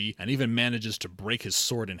debris, and even manages to break his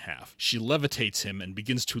sword in half. She levitates him and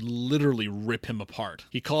begins to literally rip him apart.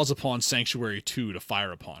 He calls upon Sanctuary 2 to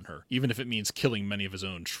fire upon her, even if it means killing many of his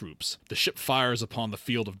own troops. The ship fires upon the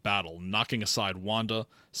field of battle, knocking aside Wanda,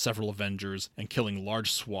 several Avengers, and killing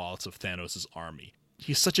large swaths of Thanos' army.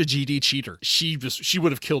 He's such a GD cheater. She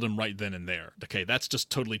would have killed him right then and there. Okay, that's just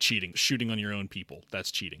totally cheating. Shooting on your own people, that's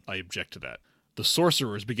cheating. I object to that. The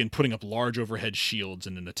sorcerers begin putting up large overhead shields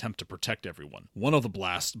in an attempt to protect everyone. One of the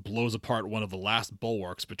blasts blows apart one of the last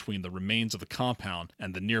bulwarks between the remains of the compound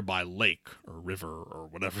and the nearby lake, or river, or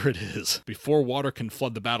whatever it is. Before water can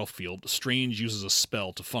flood the battlefield, Strange uses a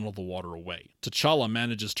spell to funnel the water away. T'Challa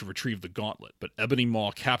manages to retrieve the gauntlet, but Ebony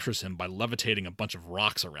Maw captures him by levitating a bunch of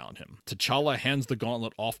rocks around him. T'Challa hands the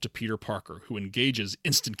gauntlet off to Peter Parker, who engages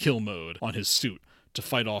instant kill mode on his suit to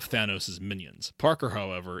fight off Thanos' minions. Parker,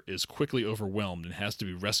 however, is quickly overwhelmed and has to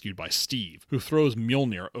be rescued by Steve, who throws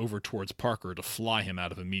Mjolnir over towards Parker to fly him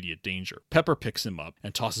out of immediate danger. Pepper picks him up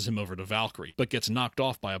and tosses him over to Valkyrie, but gets knocked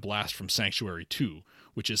off by a blast from Sanctuary 2,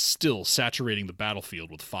 which is still saturating the battlefield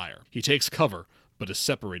with fire. He takes cover, but is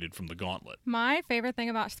separated from the gauntlet. My favorite thing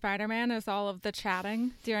about Spider-Man is all of the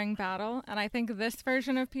chatting during battle, and I think this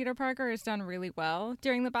version of Peter Parker is done really well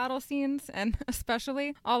during the battle scenes, and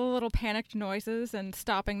especially all the little panicked noises and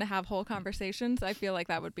stopping to have whole conversations. I feel like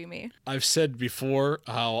that would be me. I've said before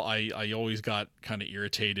how I always got kind of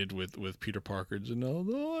irritated with Peter Parker. He's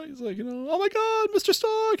like, oh my God, Mr.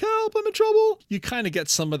 Stark, help, I'm in trouble. You kind of get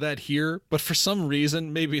some of that here, but for some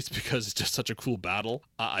reason, maybe it's because it's just such a cool battle,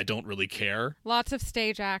 I don't really care. Lots of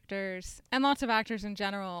stage actors and lots of actors in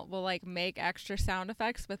general will like make extra sound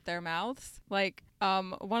effects with their mouths. Like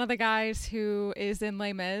one of the guys who is in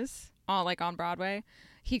Les Mis, on Broadway,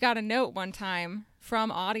 he got a note one time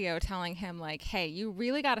from audio telling him like, hey, you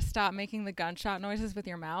really got to stop making the gunshot noises with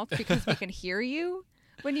your mouth because we can hear you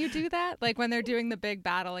when you do that. Like when they're doing the big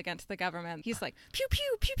battle against the government, he's like pew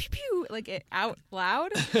pew pew pew pew, like it out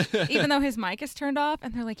loud even though his mic is turned off,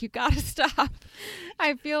 and they're like, you gotta stop.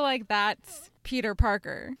 I feel like that's Peter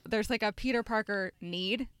Parker. There's like a Peter Parker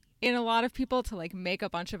need in a lot of people to like make a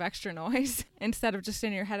bunch of extra noise instead of just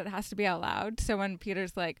in your head. It has to be out loud. So when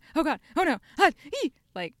Peter's like, oh God, oh no,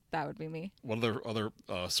 like that would be me. One of the other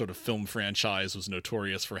sort of film franchise was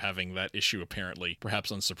notorious for having that issue, apparently,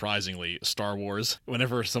 perhaps unsurprisingly, Star Wars.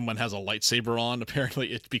 Whenever someone has a lightsaber on,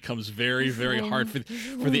 apparently it becomes very, very hard for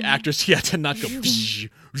the actors to not go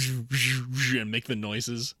and make the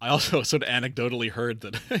noises. I also sort of anecdotally heard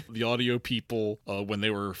that the audio people, when they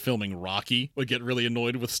were filming Rocky, would get really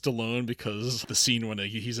annoyed with Stallone because the scene when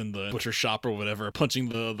he's in the butcher shop or whatever, punching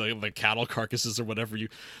the cattle carcasses or whatever,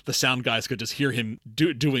 the sound guys could just hear him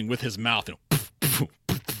doing with his mouth. You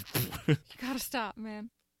gotta stop, man.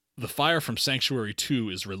 The fire from Sanctuary 2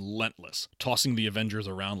 is relentless, tossing the Avengers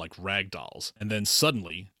around like rag dolls. And then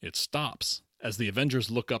suddenly, it stops. As the Avengers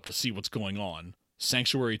look up to see what's going on,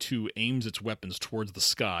 Sanctuary 2 aims its weapons towards the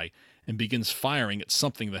sky and begins firing at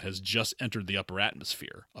something that has just entered the upper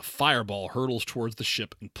atmosphere. A fireball hurtles towards the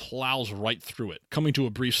ship and plows right through it, coming to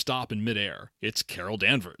a brief stop in midair. It's Carol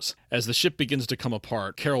Danvers. As the ship begins to come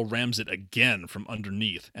apart, Carol rams it again from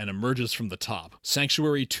underneath and emerges from the top.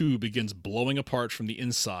 Sanctuary 2 begins blowing apart from the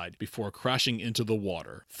inside before crashing into the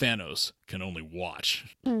water. Thanos can only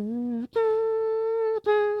watch.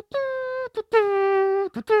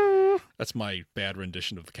 That's my bad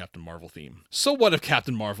rendition of the Captain Marvel theme. So what if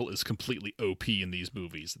Captain Marvel is completely OP in these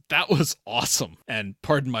movies? That was awesome. And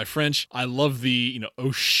pardon my French, I love the,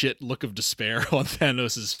 oh shit look of despair on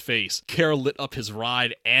Thanos' face. Carol lit up his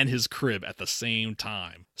ride and his crib at the same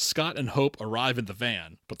time. Scott and Hope arrive in the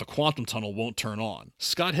van, but the quantum tunnel won't turn on.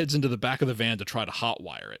 Scott heads into the back of the van to try to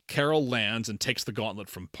hotwire it. Carol lands and takes the gauntlet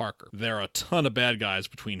from Parker. There are a ton of bad guys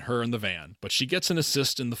between her and the van, but she gets an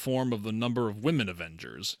assist in the form of the number of women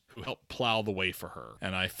Avengers, who helped plow the way for her.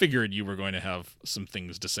 And I figured you were going to have some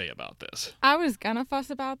things to say about this. I was gonna fuss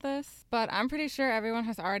about this, but I'm pretty sure everyone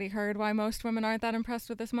has already heard why most women aren't that impressed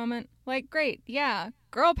with this moment. Like, great, yeah,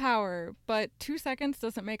 girl power, but 2 seconds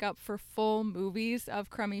doesn't make up for full movies of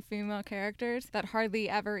crummy female characters that hardly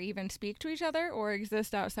ever even speak to each other or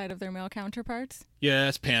exist outside of their male counterparts. Yeah,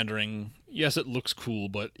 it's pandering. Yes, it looks cool,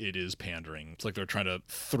 but it is pandering. It's like they're trying to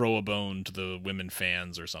throw a bone to the women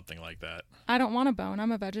fans or something like that. I don't want a bone,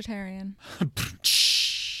 I'm a vegetarian.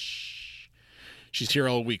 She's here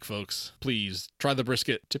all week, folks. Please, try the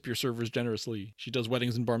brisket. Tip your servers generously. She does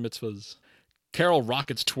weddings and bar mitzvahs. Carol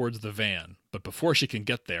rockets towards the van, but before she can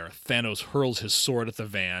get there, Thanos hurls his sword at the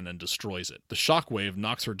van and destroys it. The shockwave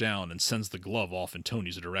knocks her down and sends the glove off in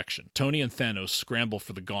Tony's direction. Tony and Thanos scramble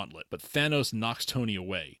for the gauntlet, but Thanos knocks Tony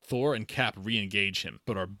away. Thor and Cap re-engage him,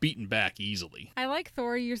 but are beaten back easily. I like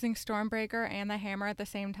Thor using Stormbreaker and the hammer at the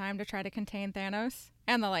same time to try to contain Thanos.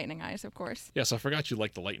 And the lightning eyes, of course. Yes, I forgot you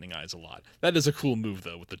like the lightning eyes a lot. That is a cool move,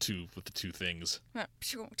 though, with the two things.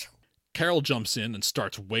 Carol jumps in and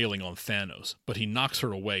starts wailing on Thanos, but he knocks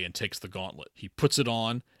her away and takes the gauntlet. He puts it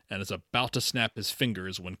on and is about to snap his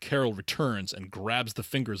fingers when Carol returns and grabs the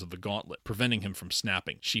fingers of the gauntlet, preventing him from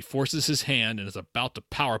snapping. She forces his hand and is about to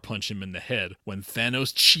power punch him in the head when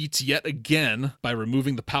Thanos cheats yet again by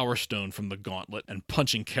removing the power stone from the gauntlet and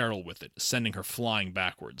punching Carol with it, sending her flying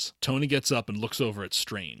backwards. Tony gets up and looks over at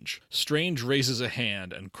Strange. Strange raises a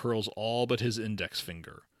hand and curls all but his index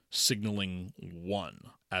finger, signaling 1.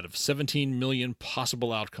 Out of 17 million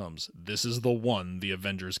possible outcomes, this is the one the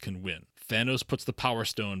Avengers can win. Thanos puts the Power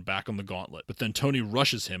Stone back on the gauntlet, but then Tony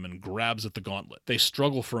rushes him and grabs at the gauntlet. They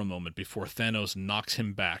struggle for a moment before Thanos knocks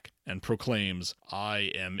him back and proclaims,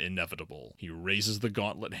 "I am inevitable." He raises the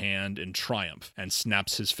gauntlet hand in triumph and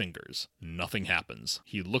snaps his fingers. Nothing happens.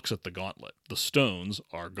 He looks at the gauntlet. The stones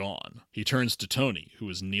are gone. He turns to Tony, who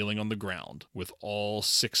is kneeling on the ground, with all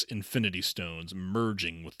 6 Infinity Stones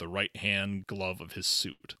merging with the right hand glove of his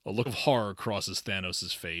suit. A look of horror crosses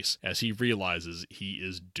Thanos' face as he realizes he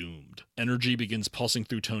is doomed. Energy begins pulsing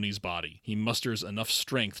through Tony's body. He musters enough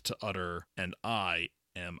strength to utter, "And I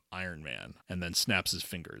am Iron Man," and then snaps his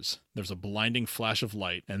fingers. There's a blinding flash of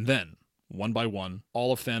light, and then, one by one,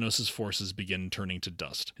 all of Thanos' forces begin turning to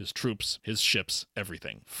dust. His troops, his ships,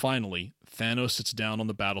 everything. Finally, Thanos sits down on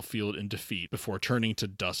the battlefield in defeat before turning to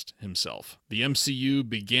dust himself. The MCU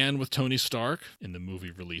began with Tony Stark, in the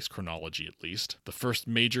movie release chronology at least. The first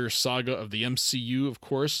major saga of the MCU, of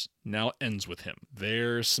course, now ends with him.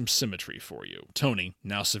 There's some symmetry for you. Tony,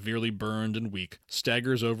 now severely burned and weak,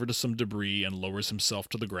 staggers over to some debris and lowers himself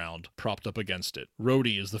to the ground, propped up against it.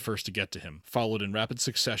 Rhodey is the first to get to him, followed in rapid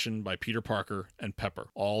succession by Peter Parker and Pepper,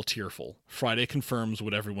 all tearful. Friday confirms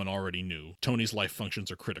what everyone already knew. Tony's life functions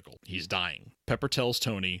are critical. He's dying. Pepper tells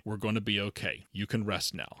Tony, "We're going to be okay. You can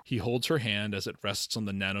rest now." He holds her hand as it rests on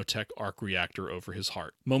the nanotech arc reactor over his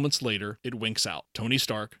heart. Moments later, it winks out. Tony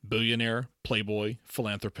Stark, billionaire, playboy,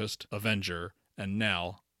 philanthropist, Avenger, and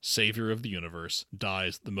now, savior of the universe,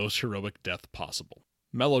 dies the most heroic death possible.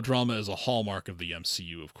 Melodrama is a hallmark of the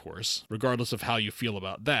MCU, of course. Regardless of how you feel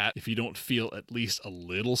about that, if you don't feel at least a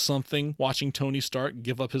little something watching Tony Stark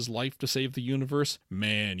give up his life to save the universe,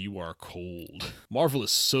 man, you are cold. Marvel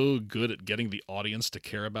is so good at getting the audience to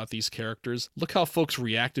care about these characters. Look how folks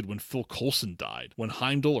reacted when Phil Coulson died, when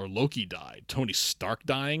Heimdall or Loki died. Tony Stark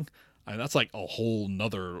dying? I mean, that's like a whole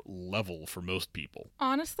nother level for most people.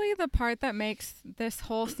 Honestly, the part that makes this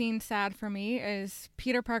whole scene sad for me is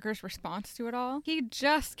Peter Parker's response to it all. He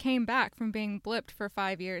just came back from being blipped for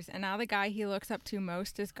 5 years, and now the guy he looks up to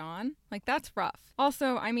most is gone. Like, that's rough.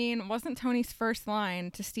 Also, I mean, wasn't Tony's first line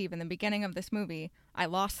to Steve in the beginning of this movie, "I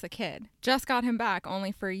lost the kid"? Just got him back,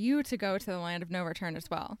 only for you to go to the land of no return as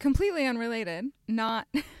well. Completely unrelated. Not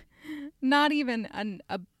even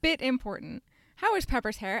a bit important. How is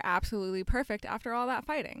Pepper's hair absolutely perfect after all that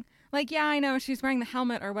fighting? Like, yeah, I know she's wearing the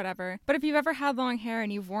helmet or whatever, but if you've ever had long hair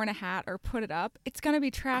and you've worn a hat or put it up, it's gonna be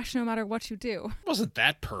trash no matter what you do. It wasn't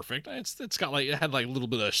that perfect. It's got like, it had like a little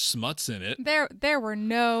bit of smuts in it. There were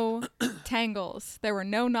no tangles. There were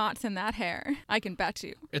no knots in that hair. I can bet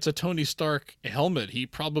you. It's a Tony Stark helmet. He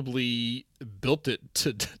probably built it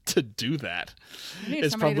to do that. I need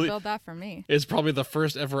somebody to build that for me. It's probably the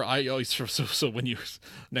first ever so when you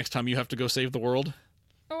next time you have to go save the world.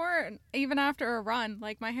 Or even after a run,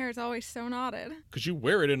 like my hair is always so knotted. Because you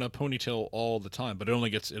wear it in a ponytail all the time, but it only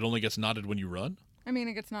gets knotted when you run? I mean,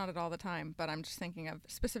 it gets knotted all the time, but I'm just thinking of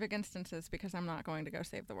specific instances because I'm not going to go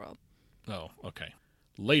save the world. Oh, okay.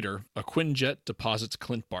 Later, a Quinjet deposits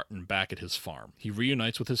Clint Barton back at his farm. He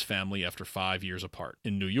reunites with his family after 5 years apart.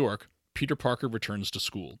 In New York, Peter Parker returns to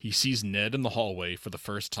school. He sees Ned in the hallway for the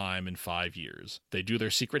first time in 5 years. They do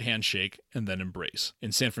their secret handshake and then embrace.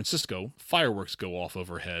 In San Francisco, fireworks go off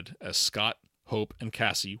overhead as Scott, Hope, and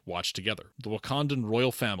Cassie watch together. The Wakandan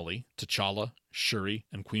royal family, T'Challa, Shuri,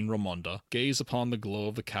 and Queen Ramonda, gaze upon the glow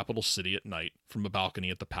of the capital city at night from a balcony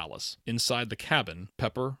at the palace. Inside the cabin,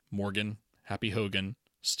 Pepper, Morgan, Happy Hogan,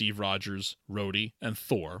 Steve Rogers, Rhodey, and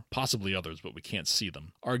Thor, possibly others but we can't see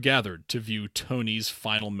them, are gathered to view Tony's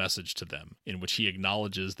final message to them, in which he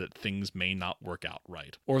acknowledges that things may not work out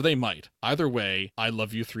right. Or they might. Either way, I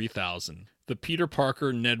love you 3000. The Peter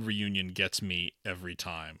Parker Ned reunion gets me every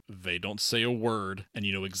time. They don't say a word, and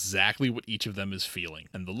you know exactly what each of them is feeling.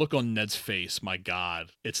 And the look on Ned's face, my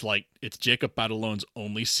God, it's like it's Jacob Batalon's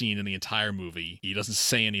only scene in the entire movie. He doesn't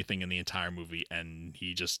say anything in the entire movie, and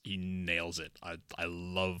he nails it. I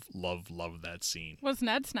love that scene. Was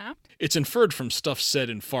Ned snapped? It's inferred from stuff said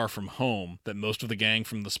in Far From Home that most of the gang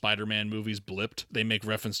from the Spider-Man movies blipped. They make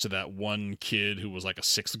reference to that one kid who was like a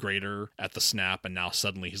 6th grader at the snap, and now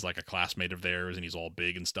suddenly he's like a classmate of theirs and he's all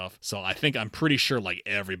big and stuff. So I'm pretty sure like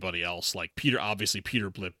everybody else, like Peter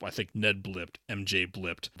blipped, I think Ned blipped, MJ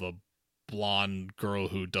blipped, the blonde girl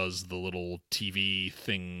who does the little TV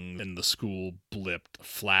thing in the school blipped,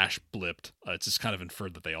 Flash blipped. It's just kind of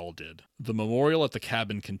inferred that they all did. The memorial at the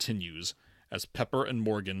cabin continues as Pepper and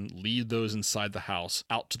Morgan lead those inside the house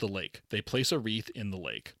out to the lake. They place a wreath in the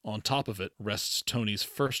lake. On top of it rests Tony's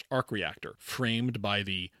first arc reactor, framed by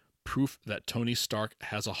the "Proof that Tony Stark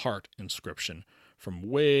has a heart" inscription from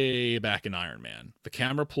way back in Iron Man. The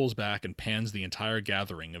camera pulls back and pans the entire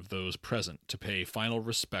gathering of those present to pay final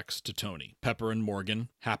respects to Tony. Pepper and Morgan,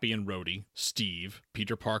 Happy and Rhodey, Steve,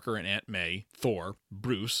 Peter Parker and Aunt May, Thor,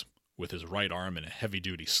 Bruce, with his right arm in a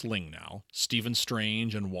heavy-duty sling now, Stephen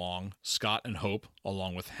Strange and Wong, Scott and Hope,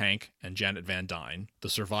 along with Hank and Janet Van Dyne, the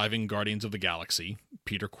surviving Guardians of the Galaxy,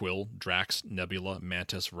 Peter Quill, Drax, Nebula,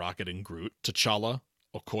 Mantis, Rocket, and Groot, T'Challa,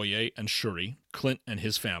 Okoye and Shuri, Clint and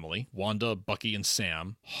his family, Wanda, Bucky, and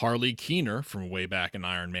Sam, Harley Keener from way back in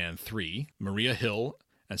Iron Man 3, Maria Hill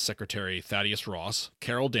and Secretary Thaddeus Ross,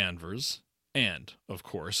 Carol Danvers, and, of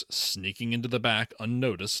course, sneaking into the back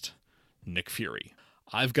unnoticed, Nick Fury.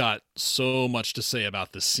 I've got so much to say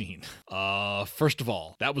about this scene. First of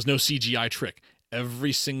all, that was no CGI trick.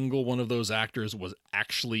 Every single one of those actors was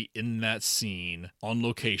actually in that scene, on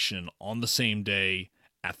location, on the same day,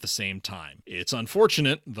 at the same time. It's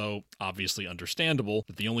unfortunate, though obviously understandable,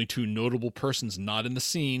 that the only two notable persons not in the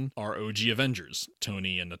scene are OG Avengers,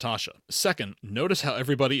 Tony and Natasha. Second, notice how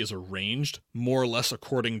everybody is arranged more or less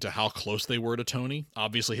according to how close they were to Tony.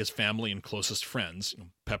 Obviously his family and closest friends,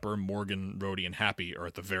 Pepper, Morgan, Rhodey, and Happy, are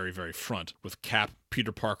at the very, very front, with Cap,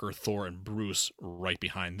 Peter Parker, Thor, and Bruce right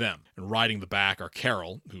behind them. And riding the back are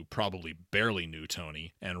Carol, who probably barely knew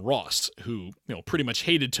Tony, and Ross, who, pretty much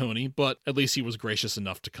hated Tony, but at least he was gracious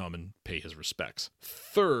enough to come and pay his respects.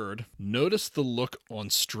 Third, notice the look on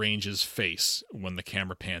Strange's face when the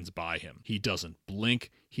camera pans by him. He doesn't blink,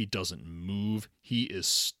 he doesn't move, he is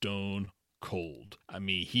stone cold. I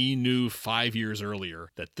mean, he knew 5 years earlier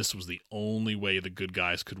that this was the only way the good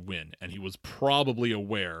guys could win, and he was probably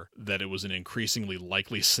aware that it was an increasingly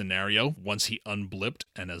likely scenario once he unblipped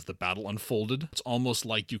and as the battle unfolded. It's almost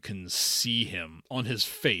like you can see him on his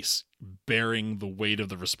face bearing the weight of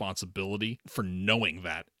the responsibility for knowing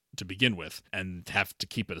that to begin with and have to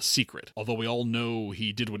keep it a secret. Although we all know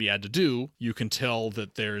he did what he had to do, you can tell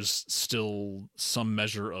that there's still some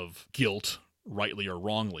measure of guilt, rightly or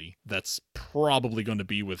wrongly, that's probably going to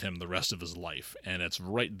be with him the rest of his life, and it's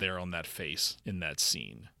right there on that face in that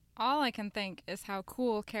scene. All I can think is how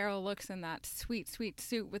cool Carol looks in that sweet, sweet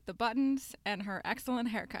suit with the buttons and her excellent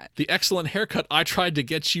haircut. The excellent haircut I tried to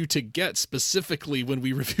get you to get specifically when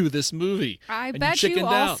we review this movie. I bet you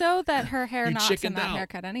also that her hair knots in that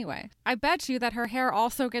haircut anyway. I bet you that her hair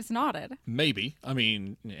also gets knotted. Maybe. I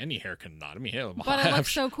mean, any hair can knot. I mean, hell, but it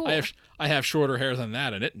looks so cool. I have shorter hair than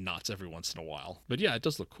that, and it knots every once in a while. But yeah, it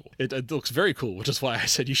does look cool. It looks very cool, which is why I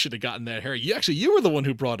said you should have gotten that hair. You were the one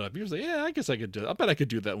who brought it up. You was like, yeah, I guess I could do it. I bet I could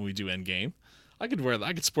do that when we do Endgame. I could wear that.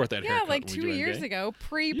 I could sport that haircut. Yeah, like 2 years ago,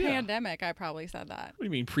 pre-pandemic, I probably said that. What do you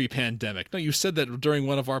mean pre-pandemic? No, you said that during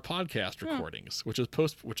one of our podcast recordings, which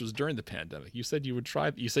was during the pandemic. You said you would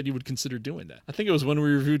try. You said you would consider doing that. I think it was when we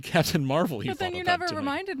reviewed Captain Marvel. But then you never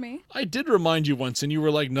reminded me. I did remind you once, and you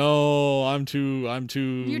were like, "No, I'm too."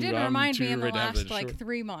 You didn't remind me in the last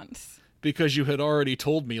 3 months. Because you had already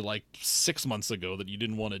told me 6 months ago that you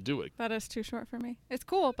didn't want to do it. That is too short for me. It's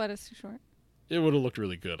cool, but it's too short. It would have looked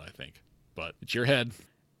really good, I think. But it's your head.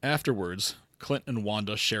 Afterwards, Clint and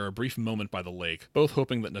Wanda share a brief moment by the lake, both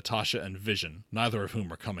hoping that Natasha and Vision, neither of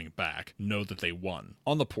whom are coming back, know that they won.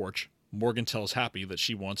 On the porch, Morgan tells Happy that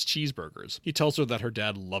she wants cheeseburgers. He tells her that her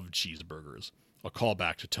dad loved cheeseburgers, a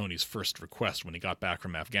callback to Tony's first request when he got back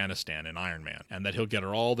from Afghanistan in Iron Man, and that he'll get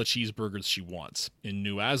her all the cheeseburgers she wants. In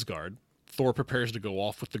New Asgard, Thor prepares to go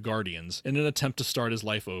off with the Guardians in an attempt to start his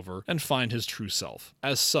life over and find his true self.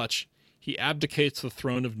 As such, he abdicates the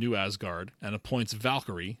throne of New Asgard and appoints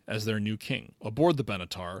Valkyrie as their new king. Aboard the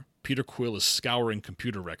Benatar, Peter Quill is scouring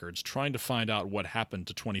computer records trying to find out what happened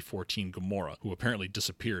to 2014 Gamora, who apparently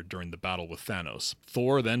disappeared during the battle with Thanos.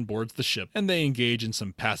 Thor then boards the ship, and they engage in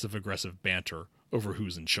some passive-aggressive banter over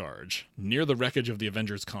who's in charge. Near the wreckage of the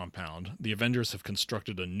Avengers compound, the Avengers have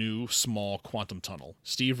constructed a new, small quantum tunnel.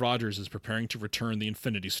 Steve Rogers is preparing to return the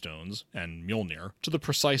Infinity Stones, and Mjolnir, to the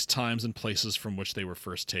precise times and places from which they were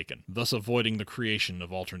first taken, thus avoiding the creation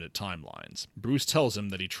of alternate timelines. Bruce tells him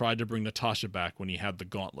that he tried to bring Natasha back when he had the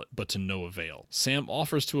gauntlet, but to no avail. Sam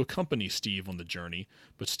offers to accompany Steve on the journey,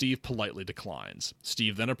 but Steve politely declines.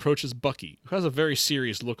 Steve then approaches Bucky, who has a very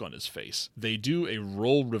serious look on his face. They do a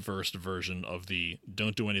role-reversed version of the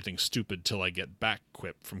 "don't do anything stupid till I get back"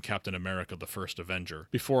 quip from Captain America the First Avenger,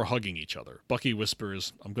 before hugging each other. Bucky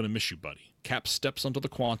whispers, "I'm gonna miss you, buddy." Cap steps onto the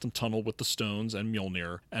quantum tunnel with the stones and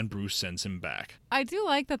Mjolnir, and Bruce sends him back. I do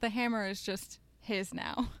like that the hammer is just his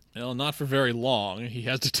now. Well, not for very long. He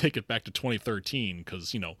has to take it back to 2013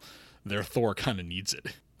 because, their Thor kind of needs it.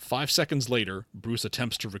 5 seconds later, Bruce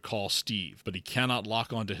attempts to recall Steve, but he cannot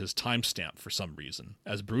lock onto his timestamp for some reason.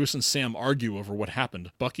 As Bruce and Sam argue over what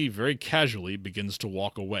happened, Bucky very casually begins to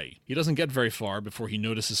walk away. He doesn't get very far before he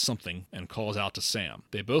notices something and calls out to Sam.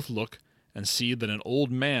 They both look and see that an old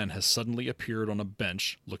man has suddenly appeared on a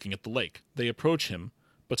bench looking at the lake. They approach him,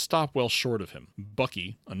 but stop well short of him.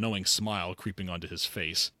 Bucky, a knowing smile creeping onto his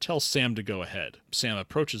face, tells Sam to go ahead. Sam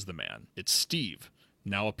approaches the man. It's Steve,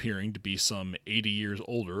 now appearing to be some 80 years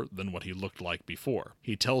older than what he looked like before.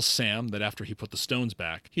 He tells Sam that after he put the stones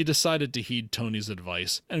back, he decided to heed Tony's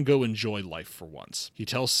advice and go enjoy life for once. He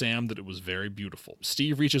tells Sam that it was very beautiful.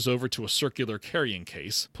 Steve reaches over to a circular carrying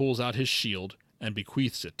case, pulls out his shield, and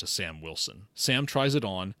bequeaths it to Sam Wilson. Sam tries it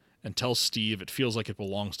on and tells Steve it feels like it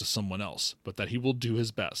belongs to someone else, but that he will do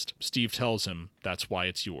his best. Steve tells him that's why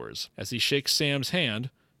it's yours. As he shakes Sam's hand,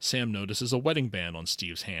 Sam notices a wedding band on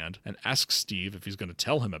Steve's hand and asks Steve if he's going to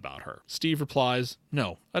tell him about her. Steve replies,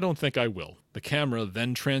 "No, I don't think I will." The camera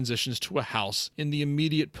then transitions to a house in the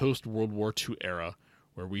immediate post-World War II era,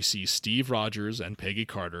 where we see Steve Rogers and Peggy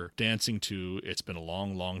Carter dancing to "It's Been a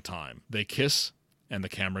Long, Long Time." They kiss, and the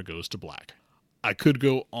camera goes to black. I could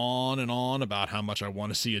go on and on about how much I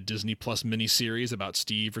want to see a Disney Plus miniseries about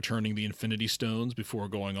Steve returning the Infinity Stones before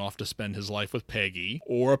going off to spend his life with Peggy,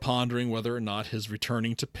 or pondering whether or not his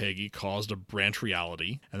returning to Peggy caused a branch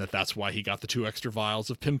reality, and that's why he got the 2 extra vials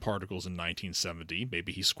of Pym particles in 1970.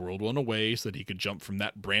 Maybe he squirreled one away so that he could jump from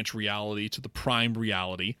that branch reality to the prime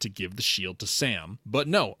reality to give the shield to Sam. But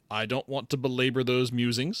no, I don't want to belabor those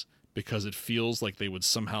musings, because it feels like they would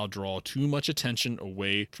somehow draw too much attention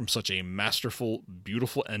away from such a masterful,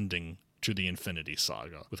 beautiful ending to the Infinity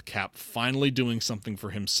Saga, with Cap finally doing something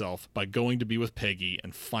for himself by going to be with Peggy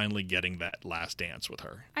and finally getting that last dance with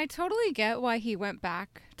her. I totally get why he went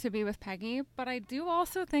back to be with Peggy, but I do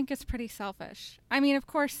also think it's pretty selfish. I mean, of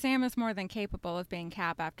course, Sam is more than capable of being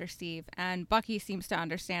Cap after Steve, and Bucky seems to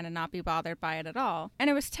understand and not be bothered by it at all. And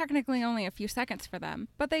it was technically only a few seconds for them,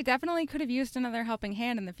 but they definitely could have used another helping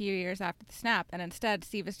hand in the few years after the snap, and instead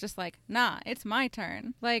Steve is just like, "Nah, it's my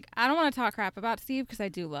turn." Like, I don't want to talk crap about Steve because I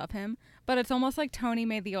do love him, but it's almost like Tony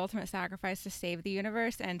made the ultimate sacrifice to save the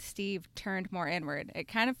universe and Steve turned more inward. It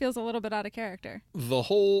kind of feels a little bit out of character. The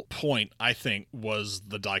whole point, I think, was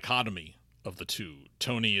the dichotomy of the two.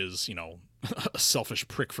 Tony is, a selfish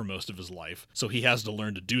prick for most of his life, so he has to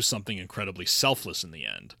learn to do something incredibly selfless in the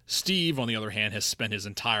end. Steve, on the other hand, has spent his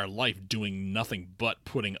entire life doing nothing but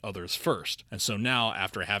putting others first, and so now,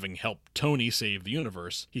 after having helped Tony save the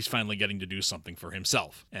universe, he's finally getting to do something for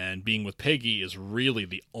himself. And being with Peggy is really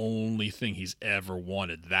the only thing he's ever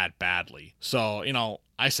wanted that badly. So,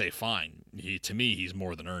 I say fine. To me, he's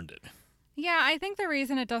more than earned it. Yeah, I think the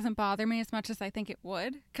reason it doesn't bother me as much as I think it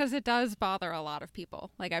would, because it does bother a lot of people.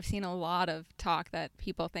 Like, I've seen a lot of talk that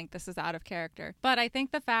people think this is out of character. But I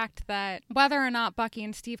think the fact that whether or not Bucky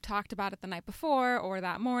and Steve talked about it the night before or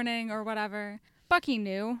that morning or whatever, Bucky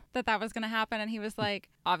knew that was going to happen, and he was like,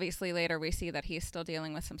 obviously later we see that he's still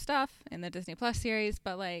dealing with some stuff in the Disney Plus series,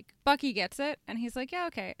 but like, Bucky gets it, and he's like, yeah,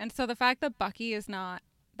 okay. And so the fact that Bucky is not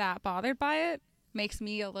that bothered by it makes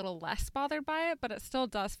me a little less bothered by it, but it still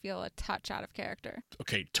does feel a touch out of character.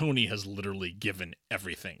 Okay, Tony has literally given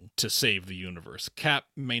everything to save the universe. Cap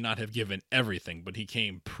may not have given everything, but he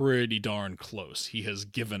came pretty darn close. He has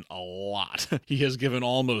given a lot. He has given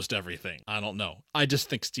almost everything. I don't know. I just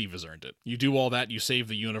think Steve has earned it. You do all that, you save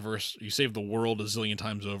the universe, you save the world a zillion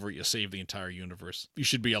times over, you save the entire universe. You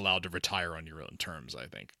should be allowed to retire on your own terms, I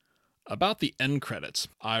think. About the end credits,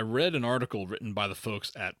 I read an article written by the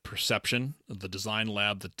folks at Perception, the design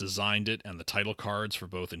lab that designed it, and the title cards for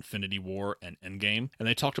both Infinity War and Endgame, and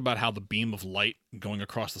they talked about how the beam of light going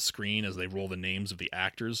across the screen as they roll the names of the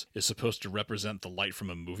actors is supposed to represent the light from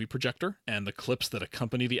a movie projector, and the clips that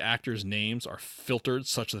accompany the actors' names are filtered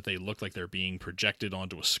such that they look like they're being projected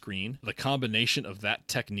onto a screen. The combination of that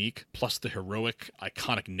technique, plus the heroic,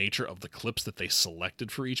 iconic nature of the clips that they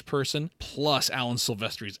selected for each person, plus Alan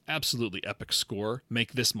Silvestri's absolutely epic score,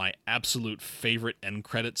 make this my absolute favorite end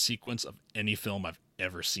credit sequence of any film I've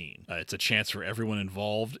ever seen. It's a chance for everyone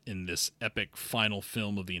involved in this epic final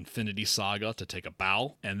film of the Infinity Saga to take a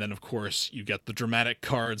bow. And then, of course, you get the dramatic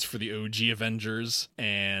cards for the OG Avengers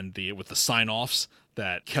and with the sign-offs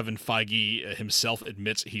that Kevin Feige himself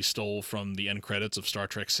admits he stole from the end credits of Star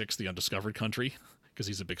Trek VI: The Undiscovered Country, because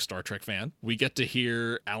he's a big Star Trek fan. We get to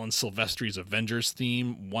hear Alan Silvestri's Avengers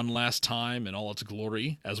theme one last time in all its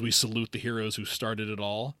glory as we salute the heroes who started it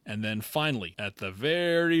all. And then finally, at the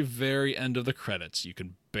very, very end of the credits, you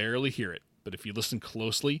can barely hear it, but if you listen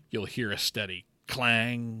closely, you'll hear a steady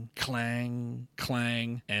clang, clang,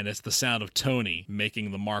 clang, and it's the sound of Tony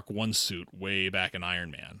making the Mark I suit way back in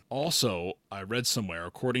Iron Man. Also, I read somewhere,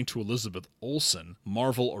 according to Elizabeth Olsen,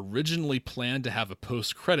 Marvel originally planned to have a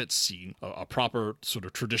post-credits scene, a proper sort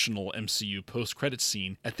of traditional MCU post-credits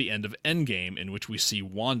scene at the end of Endgame, in which we see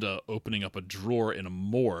Wanda opening up a drawer in a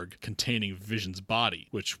morgue containing Vision's body,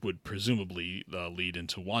 which would presumably lead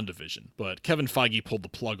into WandaVision. But Kevin Feige pulled the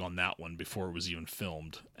plug on that one before it was even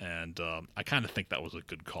filmed, and I kind of think that was a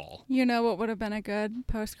good call. You know what would have been a good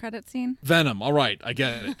post-credit scene? Venom. All right, I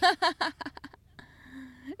get it.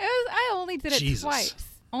 I only did it Jesus. twice.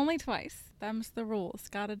 Only twice. Them's the rules.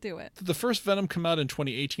 Gotta do it. Did the first Venom come out in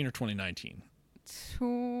 2018 or 2019?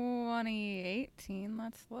 2018.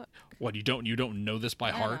 Let's look. What, you don't know this by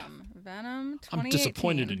heart? Venom. 2018. I'm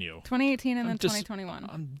disappointed in you. 2018 and then 2021.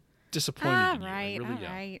 I'm disappointed in you. Right, I really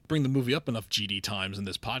all right. bring the movie up enough GD times in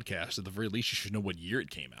this podcast. At the very least, you should know what year it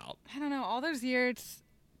came out. I don't know. All those years,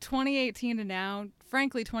 2018 to now,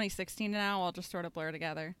 frankly 2016 to now, all just sort of blur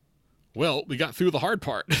together. Well, we got through the hard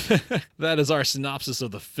part. That is our synopsis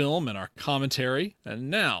of the film and our commentary. And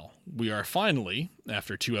now we are finally,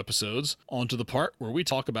 after 2 episodes, on to the part where we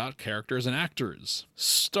talk about characters and actors.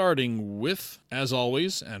 Starting with, as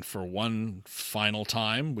always, and for one final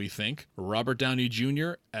time, we think, Robert Downey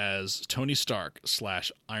Jr. as Tony Stark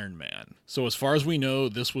 / Iron Man. So as far as we know,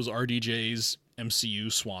 this was RDJ's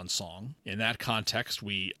MCU swan song. In that context,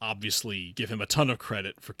 we obviously give him a ton of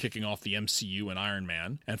credit for kicking off the MCU and Iron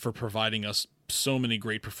Man, and for providing us so many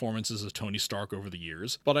great performances of Tony Stark over the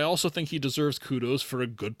years. But I also think he deserves kudos for a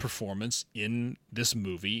good performance in this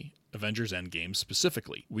movie, Avengers Endgame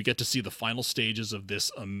specifically. We get to see the final stages of this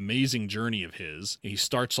amazing journey of his. He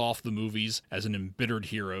starts off the movies as an embittered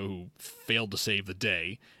hero who failed to save the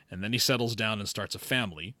day, and then he settles down and starts a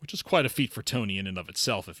family, which is quite a feat for Tony in and of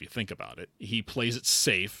itself if you think about it. He plays it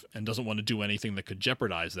safe and doesn't want to do anything that could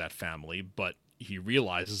jeopardize that family, but he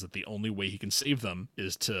realizes that the only way he can save them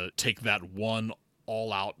is to take that one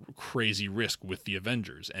all-out crazy risk with the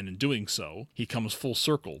Avengers, and in doing so, he comes full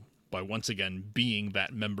circle by once again being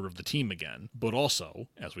that member of the team again. But also,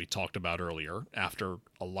 as we talked about earlier, after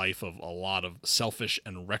a life of a lot of selfish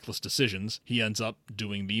and reckless decisions, he ends up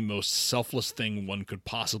doing the most selfless thing one could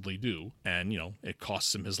possibly do, and, it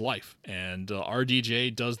costs him his life. And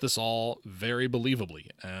RDJ does this all very believably,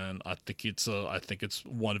 and I think it's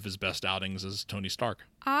one of his best outings as Tony Stark.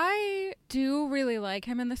 I do really like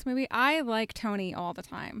him in this movie. I like Tony all the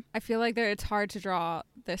time. I feel like it's hard to draw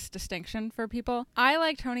this distinction for people. I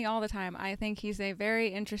like Tony all the time. I think he's a very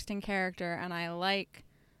interesting character, and I like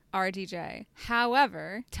RDJ.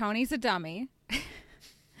 However, Tony's a dummy.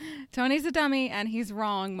 Tony's a dummy, and he's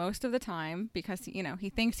wrong most of the time because, he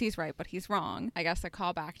thinks he's right, but he's wrong. I guess a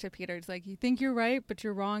callback to Peter's like, you think you're right, but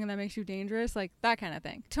you're wrong, and that makes you dangerous, like that kind of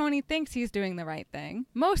thing. Tony thinks he's doing the right thing.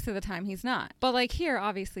 Most of the time, he's not. But like here,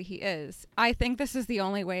 obviously, he is. I think this is the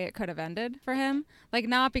only way it could have ended for him. Like,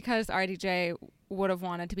 not because RDJ would have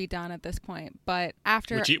wanted to be done at this point, but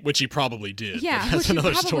after... Which he probably did. Yeah, that's which he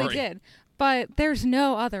another probably story. did. But there's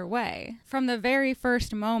no other way. From the very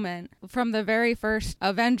first moment, from the very first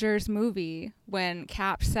Avengers movie, when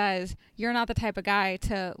Cap says, "You're not the type of guy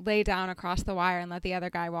to lay down across the wire and let the other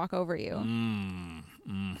guy walk over you."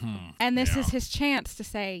 And this is his chance to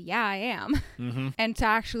say, "Yeah, I am." And to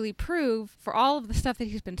actually prove, for all of the stuff that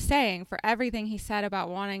he's been saying, for everything he said about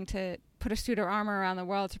wanting to put a suit of armor around the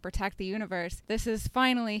world to protect the universe, this is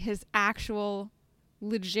finally his actual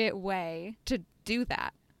legit way to do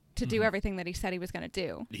that. To do everything that he said he was going to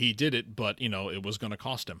do. He did it, but, it was going to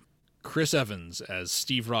cost him. Chris Evans as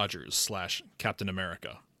Steve Rogers / Captain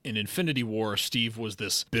America. In Infinity War, Steve was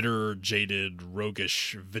this bitter, jaded,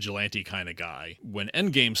 roguish, vigilante kind of guy. When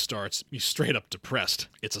Endgame starts, he's straight up depressed.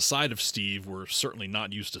 It's a side of Steve we're certainly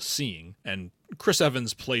not used to seeing, and Chris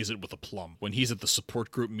Evans plays it with aplomb. When he's at the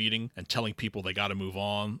support group meeting and telling people they gotta move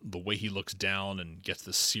on, the way he looks down and gets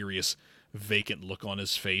this serious, vacant look on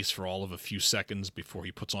his face for all of a few seconds before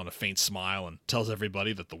he puts on a faint smile and tells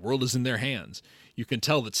everybody that the world is in their hands. You can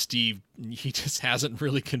tell that Steve, he just hasn't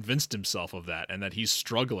really convinced himself of that, and that he's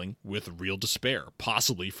struggling with real despair,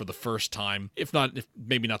 possibly for the first time, if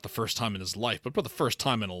maybe not the first time in his life, but for the first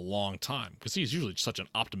time in a long time, because he's usually such an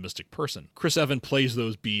optimistic person. Chris Evans plays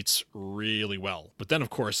those beats really well. But then, of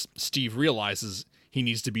course, Steve realizes he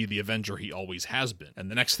needs to be the Avenger he always has been. And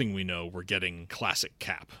the next thing we know, we're getting classic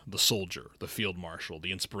Cap, the soldier, the field marshal,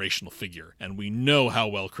 the inspirational figure. And we know how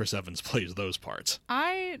well Chris Evans plays those parts.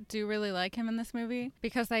 I do really like him in this movie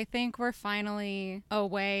because I think we're finally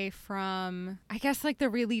away from, I guess, like the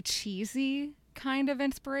really cheesy kind of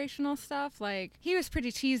inspirational stuff. Like, he was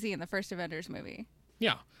pretty cheesy in the first Avengers movie.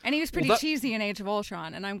 Yeah. And he was pretty cheesy in Age of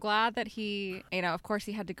Ultron. And I'm glad that he, of course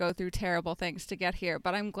he had to go through terrible things to get here.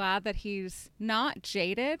 But I'm glad that he's not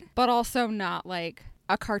jaded, but also not like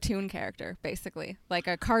a cartoon character, basically. Like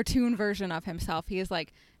a cartoon version of himself. He is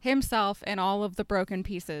like himself in all of the broken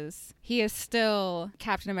pieces. He is still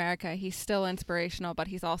Captain America. He's still inspirational, but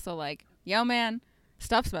he's also like, yo, man,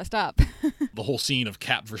 stuff's messed up. The whole scene of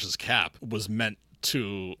Cap versus Cap was meant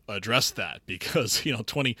to address that because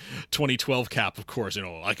 2012 Cap, of course,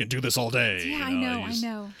 I can do this all day. Yeah, I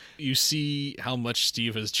know. You see how much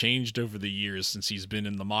Steve has changed over the years since he's been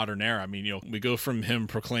in the modern era. I mean, we go from him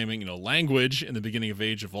proclaiming language in the beginning of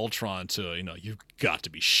Age of Ultron to you've got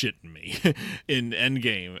to be shitting me in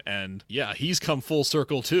Endgame. And yeah, he's come full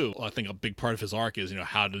circle too. I think a big part of his arc is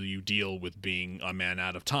how do you deal with being a man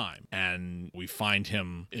out of time, and we find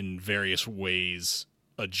him in various ways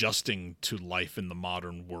adjusting to life in the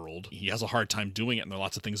modern world. He has a hard time doing it, and there are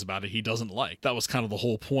lots of things about it he doesn't like. That was kind of the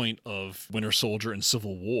whole point of Winter Soldier and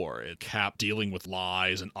Civil War. Cap dealing with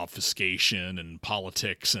lies and obfuscation and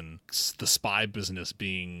politics and the spy business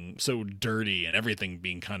being so dirty and everything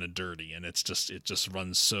being kind of dirty, and it just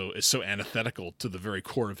runs it's so antithetical to the very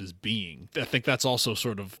core of his being. I think that's also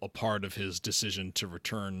sort of a part of his decision to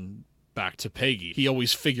return back to Peggy. He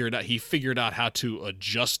always figured out how to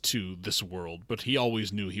adjust to this world, but he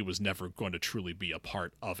always knew he was never going to truly be a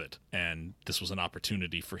part of it. And this was an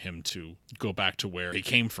opportunity for him to go back to where he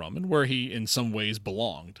came from and where he in some ways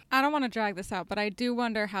belonged. I don't want to drag this out, but I do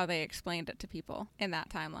wonder how they explained it to people in that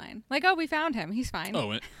timeline. Like, oh, we found him. He's fine.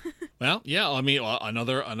 Oh, well, yeah, I mean,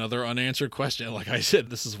 another unanswered question. Like I said,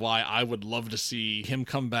 this is why I would love to see him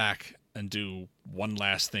come back and do one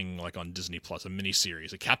last thing, like on Disney Plus, a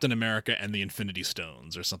miniseries, a Captain America and the Infinity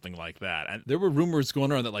Stones or something like that. And there were rumors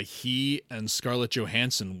going around that like he and Scarlett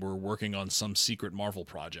Johansson were working on some secret Marvel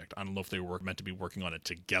project. I don't know if they were meant to be working on it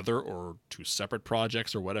together or two separate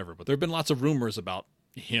projects or whatever, but there have been lots of rumors about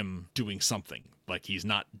him doing something, like he's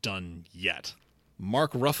not done yet.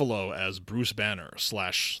 Mark Ruffalo as Bruce Banner /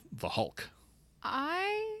 the Hulk.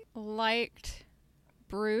 I liked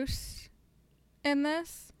Bruce in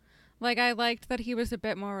this. Like, I liked that he was a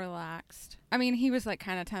bit more relaxed. I mean, he was, like,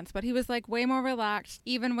 kind of tense, but he was, like, way more relaxed,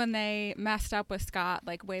 even when they messed up with Scott,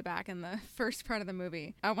 like, way back in the first part of the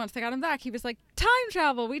movie. Once they got him back, he was like, time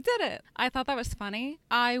travel, we did it! I thought that was funny.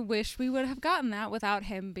 I wish we would have gotten that without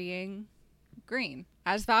him being green.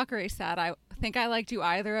 As Valkyrie said, I think I liked you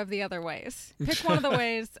either of the other ways. Pick one of the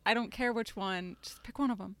ways. I don't care which one. Just pick one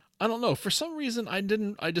of them. I don't know. For some reason,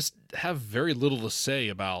 I just have very little to say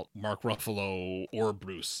about Mark Ruffalo or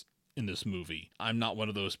Bruce in this movie. I'm not one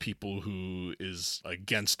of those people who is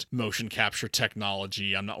against motion capture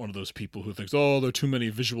technology. I'm not one of those people who thinks, there are too many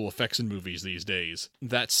visual effects in movies these days.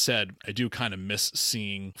 That said, I do kind of miss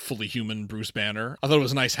seeing fully human Bruce Banner. I thought it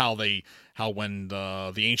was nice how when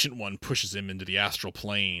the Ancient One pushes him into the astral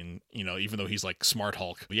plane, even though he's like Smart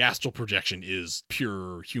Hulk, the astral projection is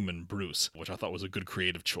pure human Bruce, which I thought was a good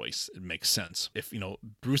creative choice. It makes sense. If,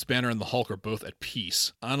 Bruce Banner and the Hulk are both at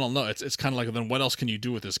peace, I don't know. It's kind of like, then what else can you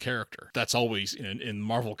do with this character? character. That's always, in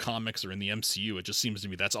Marvel Comics or in the MCU, it just seems to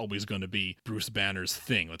me that's always going to be Bruce Banner's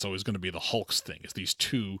thing. That's always going to be the Hulk's thing. It's these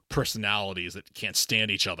two personalities that can't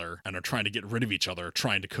stand each other and are trying to get rid of each other,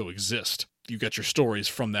 trying to coexist. You get your stories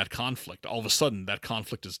from that conflict. All of a sudden, that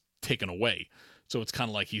conflict is taken away. So it's kind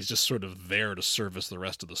of like he's just sort of there to service the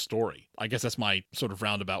rest of the story. I guess that's my sort of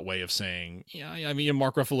roundabout way of saying, yeah, I mean,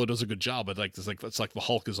 Mark Ruffalo does a good job, but it's like the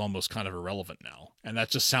Hulk is almost kind of irrelevant now. And that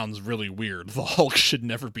just sounds really weird. The Hulk should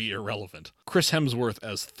never be irrelevant. Chris Hemsworth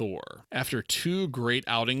as Thor. After two great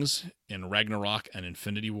outings in Ragnarok and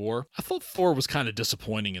Infinity War, I thought Thor was kind of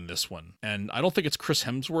disappointing in this one. And I don't think it's Chris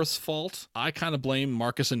Hemsworth's fault. I kind of blame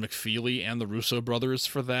Marcus and McFeely and the Russo brothers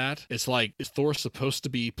for that. It's like, is Thor supposed to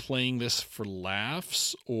be playing this for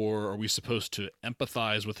laughs, or are we supposed to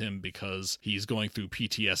empathize with him because he's going through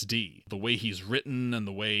PTSD? The way he's written and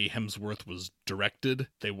the way Hemsworth was directed,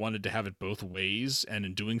 they wanted to have it both ways, and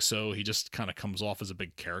in doing so, he just kind of comes off as a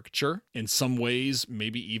big caricature. In some ways,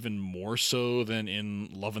 maybe even more so than in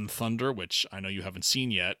Love and Thunder, which I know you haven't seen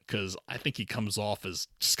yet, because I think he comes off as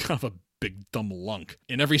just kind of a big dumb lunk.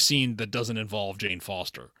 In every scene that doesn't involve Jane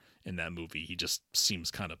Foster in that movie, he just seems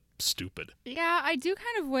kind of stupid. Yeah, I do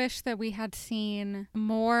kind of wish that we had seen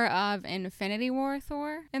more of Infinity War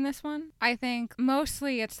Thor in this one. I think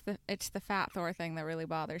mostly it's the fat Thor thing that really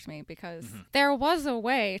bothers me, because there was a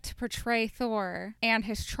way to portray Thor and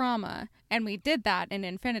his trauma, and we did that in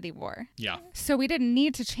Infinity War. Yeah. So we didn't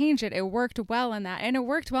need to change it. It worked well in that, and it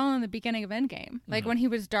worked well in the beginning of Endgame. Like when he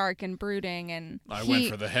was dark and brooding, and I went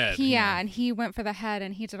for the head. And he went for the head,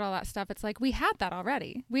 and he did all that stuff. It's like, we had that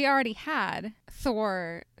already. We already had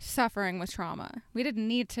Thor suffering with trauma. We didn't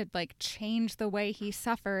need to change the way he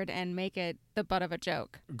suffered and make it the butt of a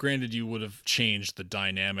joke. Granted, you would have changed the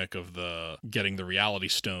dynamic of the getting the Reality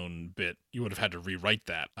Stone bit. You would have had to rewrite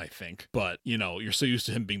that, I think. But, you're so used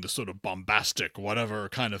to him being the sort of bombastic, whatever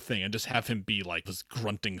kind of thing, and just have him be like this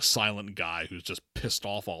grunting, silent guy who's just pissed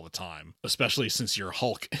off all the time. Especially since your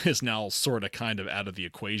Hulk is now sort of kind of out of the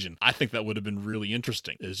equation. I think that would have been really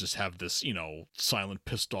interesting, is just have this, silent,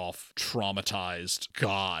 pissed off, traumatized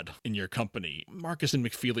god in your company. Marcus and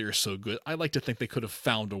McFeely are so good. I like to think they could have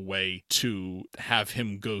found a way to have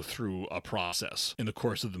him go through a process in the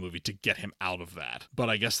course of the movie to get him out of that. But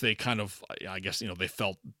I guess they they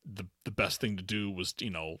felt the best thing to do was,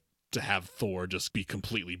 to have Thor just be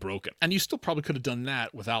completely broken. And you still probably could have done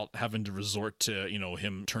that without having to resort to,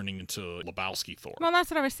 him turning into Lebowski Thor. Well, that's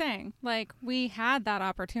what I was saying. We had that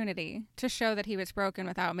opportunity to show that he was broken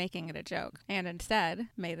without making it a joke, and instead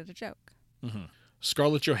made it a joke. Mm-hmm.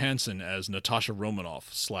 Scarlett Johansson as Natasha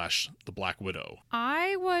Romanoff / the Black Widow.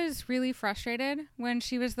 I was really frustrated when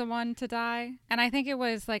she was the one to die. And I think it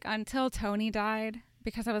was until Tony died,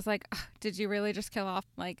 because I was like, did you really just kill off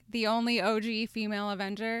the only OG female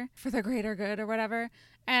Avenger for the greater good or whatever?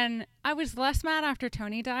 And I was less mad after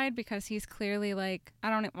Tony died, because he's clearly I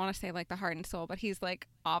don't want to say the heart and soul, but he's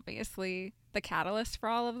obviously the catalyst for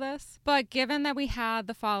all of this. But given that we had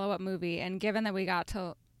the follow-up movie, and given that we got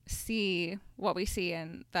to see what we see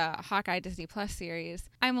in the Hawkeye Disney Plus series,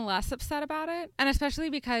 I'm less upset about it. And especially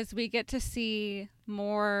because we get to see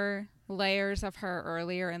more layers of her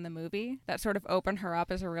earlier in the movie that sort of open her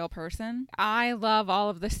up as a real person. I love all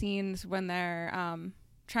of the scenes when they're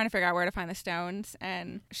trying to figure out where to find the stones,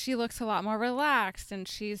 and she looks a lot more relaxed, and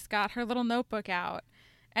she's got her little notebook out.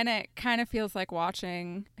 And it kind of feels like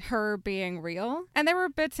watching her being real. And there were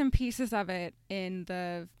bits and pieces of it in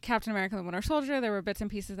the Captain America the Winter Soldier. There were bits and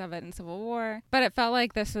pieces of it in Civil War. But it felt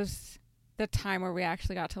like this was the time where we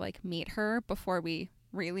actually got to meet her before we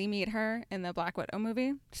really meet her in the Black Widow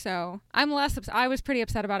movie. So I'm less I was pretty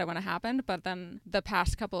upset about it when it happened, but then the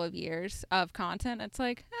past couple of years of content, it's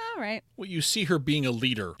all right. Well, you see her being a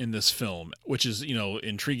leader in this film, which is,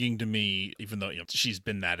 intriguing to me, even though she's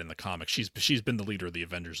been that in the comics. She's been the leader of the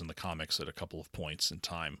Avengers in the comics at a couple of points in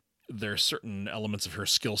time. There are certain elements of her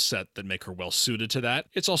skill set that make her well suited to that.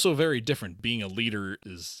 It's also very different. Being a leader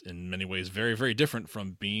is in many ways very, very different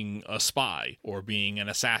from being a spy or being an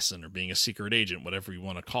assassin or being a secret agent, whatever you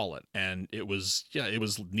want to call it. And it was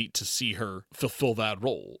neat to see her fulfill that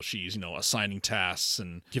role. She's, assigning tasks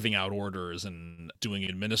and giving out orders and doing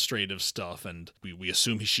administrative stuff. And we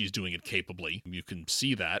assume she's doing it capably. You can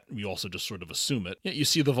see that. We also just sort of assume it. You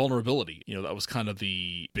see the vulnerability. That was kind of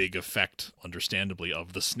the big effect, understandably,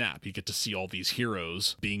 of the snap. You get to see all these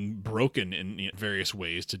heroes being broken in various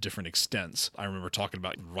ways to different extents. I remember talking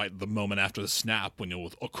about right the moment after the snap when,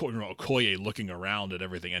 with Okoye looking around at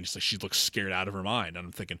everything, and she looks scared out of her mind. And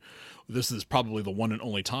I'm thinking, this is probably the one and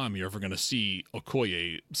only time you're ever going to see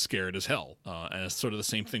Okoye scared as hell. And it's sort of the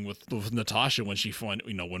same thing with Natasha when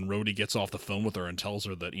when Rhodey gets off the phone with her and tells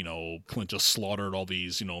her that, Clint just slaughtered all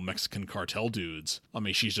these, Mexican cartel dudes. I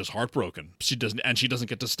mean, she's just heartbroken. She doesn't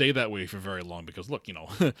get to stay that way for very long because, look,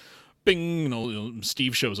 bing,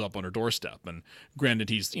 Steve shows up on her doorstep, and granted,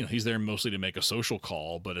 he's there mostly to make a social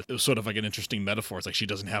call, but it was sort of like an interesting metaphor. It's like she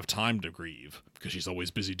doesn't have time to grieve because she's always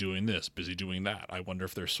busy doing this, busy doing that. I wonder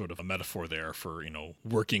if there's sort of a metaphor there for,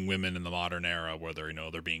 working women in the modern era where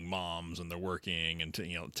they're being moms and they're working and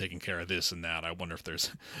taking care of this and that. I wonder if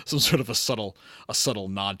there's some sort of a subtle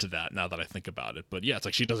nod to that now that I think about it. But yeah, it's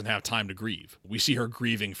like she doesn't have time to grieve. We see her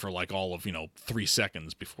grieving for like all of, 3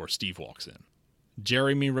 seconds before Steve walks in.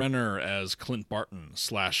 Jeremy Renner as Clint Barton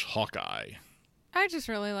 / Hawkeye. I just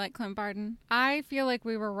really like Clint Barton. I feel like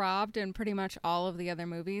we were robbed in pretty much all of the other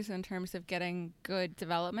movies in terms of getting good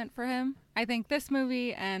development for him. I think this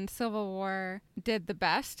movie and Civil War did the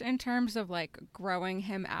best in terms of like growing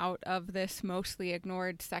him out of this mostly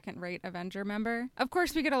ignored second-rate Avenger member. Of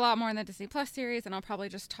course, we get a lot more in the Disney Plus series, and I'll probably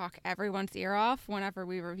just talk everyone's ear off whenever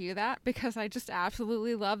we review that because I just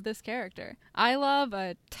absolutely love this character. I love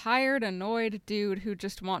a tired, annoyed dude who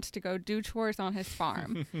just wants to go do chores on his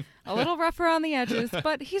farm. A little rough around the edges,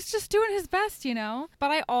 but he's just doing his best,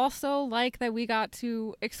 But I also like that we got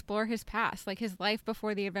to explore his past, like his life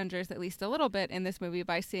before the Avengers, at least a little bit in this movie,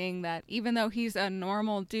 by seeing that even though he's a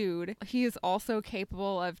normal dude, he is also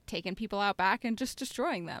capable of taking people out back and just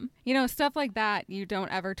destroying them. Stuff like that you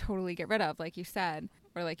don't ever totally get rid of, like you said.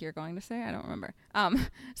 Or like you're going to say, I don't remember.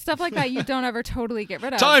 Stuff like that you don't ever totally get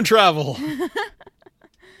rid of. Time travel!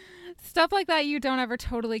 Stuff like that you don't ever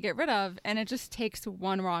totally get rid of, and it just takes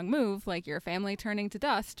one wrong move, like your family turning to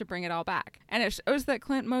dust, to bring it all back. And it shows that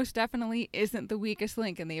Clint most definitely isn't the weakest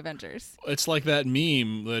link in the Avengers. It's like that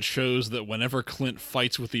meme that shows that whenever Clint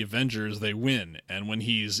fights with the Avengers, they win, and when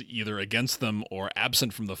he's either against them or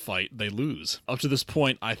absent from the fight, they lose. Up to this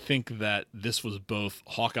point, I think that this was both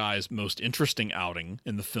Hawkeye's most interesting outing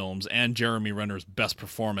in the films and Jeremy Renner's best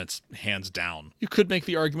performance, hands down. You could make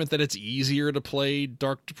the argument that it's easier to play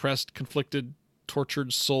dark, depressed, conflicted,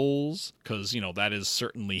 tortured souls, because, that is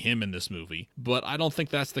certainly him in this movie. But I don't think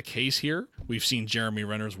that's the case here. We've seen Jeremy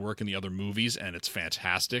Renner's work in the other movies, and it's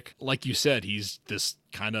fantastic. Like you said, he's this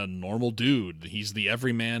kind of normal dude. He's the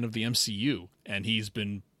everyman of the MCU, and he's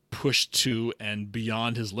been pushed to and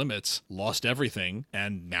beyond his limits, lost everything,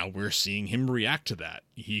 and now we're seeing him react to that.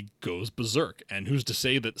 He goes berserk, and who's to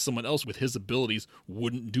say that someone else with his abilities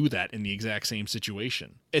wouldn't do that in the exact same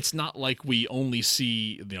situation? It's not like we only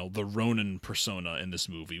see, the Ronin persona in this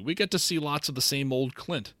movie. We get to see lots of the same old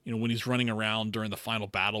Clint, when he's running around during the final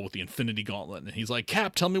battle with the Infinity Gauntlet, and he's like,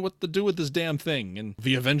 Cap, tell me what to do with this damn thing. And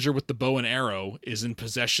the Avenger with the bow and arrow is in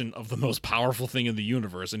possession of the most powerful thing in the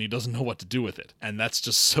universe, and he doesn't know what to do with it. And that's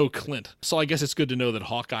just so Clint. So I guess it's good to know that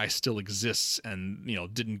Hawkeye still exists and,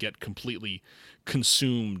 didn't get completely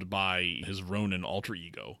consumed by his Ronin alter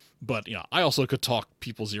ego. But, I also could talk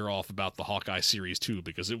people's ear off about the Hawkeye series too,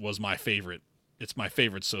 because it was my favorite. It's my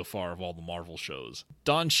favorite so far of all the Marvel shows.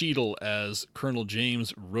 Don Cheadle as Colonel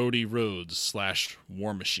James Rhodey Rhodes /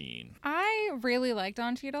 War Machine. I really like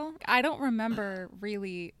Don Cheadle. I don't remember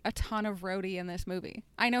really a ton of Rhodey in this movie.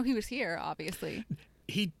 I know he was here, obviously.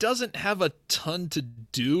 He doesn't have a ton to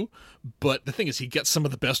do, but the thing is, he gets some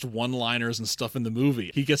of the best one-liners and stuff in the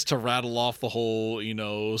movie. He gets to rattle off the whole,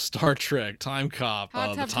 Star Trek, Time Cop,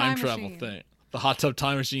 the time travel thing. The hot tub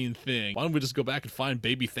time machine thing. Why don't we just go back and find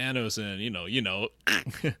baby Thanos and,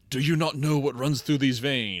 do you not know what runs through these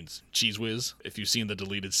veins? Cheese whiz. If you've seen the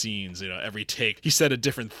deleted scenes, every take, he said a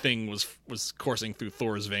different thing was coursing through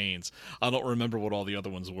Thor's veins. I don't remember what all the other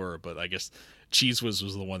ones were, but I guess Cheese Whiz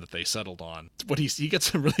was the one that they settled on. But he gets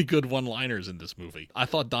some really good one-liners in this movie. I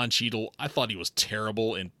thought Don Cheadle, he was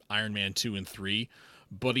terrible in Iron Man 2 and 3,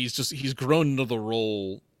 but he's grown into the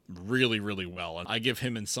role really, really well. And I give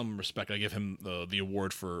him, in some respect, the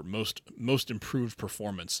award for most improved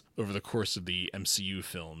performance over the course of the MCU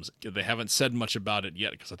films. They haven't said much about it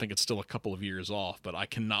yet because I think it's still a couple of years off, but I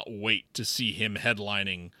cannot wait to see him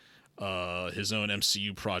headlining his own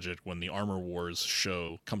MCU project when the Armor Wars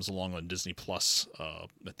show comes along on Disney Plus.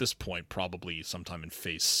 At this point, probably sometime in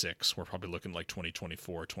Phase 6. We're probably looking like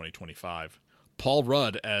 2024, 2025. Paul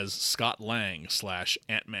Rudd as Scott Lang /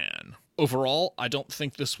 Ant-Man. Overall, I don't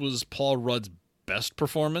think this was Paul Rudd's best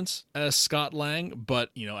performance as Scott Lang, but,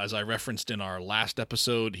 as I referenced in our last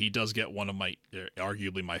episode, he does get one of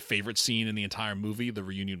arguably my favorite scene in the entire movie, the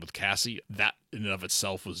reunion with Cassie. That in and of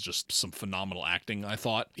itself was just some phenomenal acting, I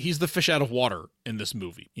thought. He's the fish out of water in this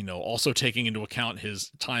movie. Also taking into account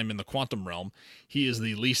his time in the quantum realm, he is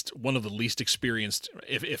one of the least experienced,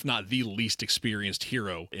 if not the least experienced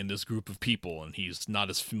hero in this group of people, and he's not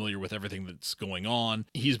as familiar with everything that's going on.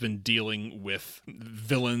 He's been dealing with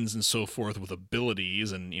villains and so forth with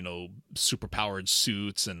abilities and, superpowered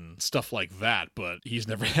suits and stuff like that, but he's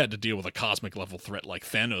never had to deal with a cosmic level threat like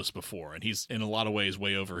Thanos before, and he's in a lot of ways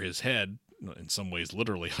way over his head. In some ways,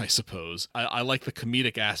 literally, I suppose. I like the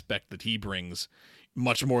comedic aspect that he brings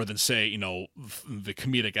much more than, say, the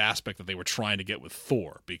comedic aspect that they were trying to get with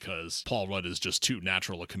Thor, because Paul Rudd is just too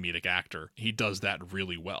natural a comedic actor. He does that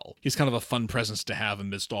really well. He's kind of a fun presence to have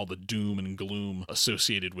amidst all the doom and gloom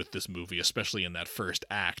associated with this movie, especially in that first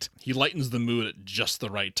act. He lightens the mood at just the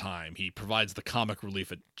right time. He provides the comic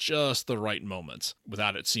relief at just the right moments,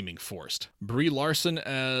 without it seeming forced. Brie Larson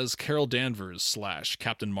as Carol Danvers /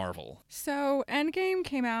 Captain Marvel. So Endgame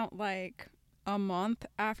came out a month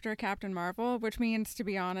after Captain Marvel, which means, to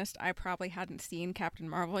be honest, I probably hadn't seen Captain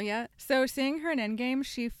Marvel yet. So seeing her in Endgame,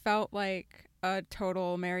 she felt like a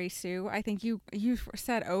total Mary Sue. I think you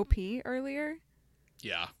said OP earlier.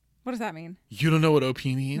 Yeah. What does that mean? You don't know what OP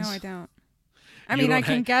means? No, I don't. I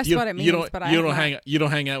can guess what it means, but I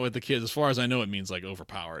don't hang out with the kids. As far as I know, it means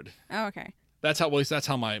overpowered. Oh, okay. That's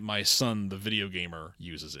how my son, the video gamer,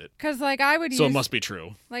 uses it. Because I would use... So it must be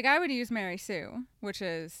true. I would use Mary Sue, which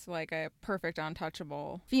is a perfect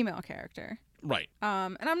untouchable female character. Right.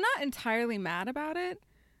 And I'm not entirely mad about it,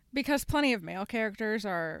 because plenty of male characters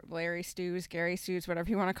are Larry Stews, Gary Stews, whatever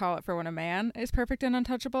you want to call it, for when a man is perfect and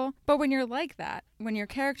untouchable. But when you're like that, when your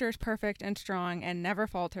character is perfect and strong and never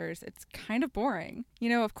falters, it's kind of boring.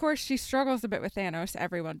 Of course, she struggles a bit with Thanos,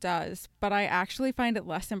 everyone does, but I actually find it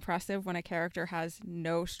less impressive when a character has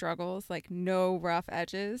no struggles, no rough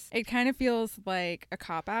edges. It kind of feels like a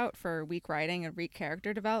cop-out for weak writing and weak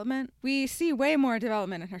character development. We see way more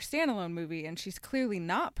development in her standalone movie, and she's clearly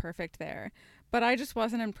not perfect there. But I just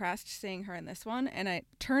wasn't impressed seeing her in this one, and it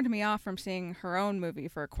turned me off from seeing her own movie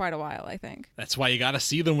for quite a while, I think. That's why you gotta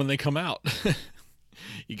see them when they come out.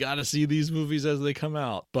 You gotta see these movies as they come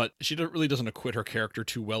out. But she really doesn't acquit her character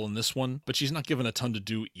too well in this one, but she's not given a ton to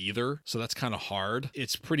do either, so that's kind of hard.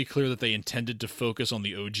 It's pretty clear that they intended to focus on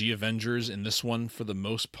the OG Avengers in this one for the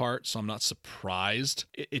most part, so I'm not surprised.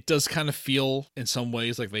 It does kind of feel, in some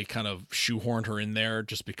ways, like they kind of shoehorned her in there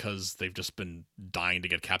just because they've just been dying to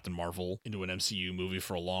get Captain Marvel into an MCU movie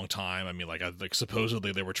for a long time. I mean,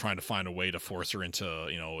 supposedly they were trying to find a way to force her into,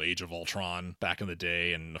 Age of Ultron back in the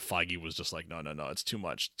day, and Feige was just like, no, it's too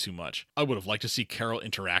much. I would have liked to see Carol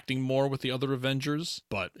interacting more with the other Avengers,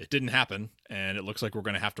 but it didn't happen, and it looks like we're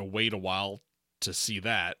going to have to wait a while to see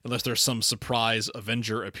that, unless there's some surprise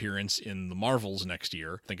Avenger appearance in the Marvels next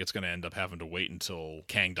year. I think it's going to end up having to wait until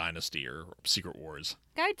Kang Dynasty or Secret Wars.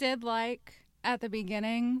 I did like at the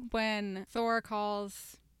beginning when Thor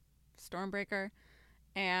calls Stormbreaker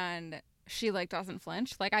and she doesn't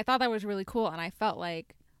flinch. I thought that was really cool, and I felt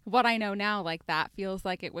like what I know now, that feels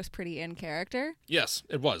like it was pretty in character. Yes,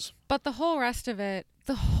 it was. But the whole rest of it,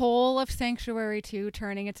 the whole of Sanctuary 2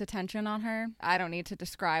 turning its attention on her, I don't need to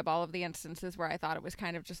describe all of the instances where I thought it was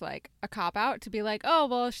kind of just a cop-out to be oh,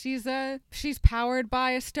 well, she's powered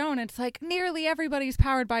by a stone. It's nearly everybody's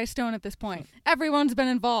powered by a stone at this point. Everyone's been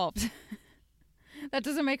involved. That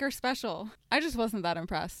doesn't make her special. I just wasn't that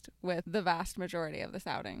impressed with the vast majority of this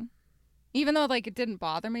outing. Even though, it didn't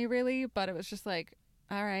bother me really, but it was just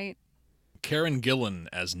all right. Karen Gillan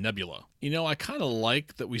as Nebula. I kind of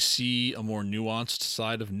like that we see a more nuanced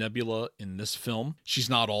side of Nebula in this film. She's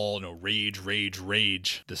not all,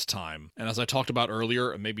 rage this time. And as I talked about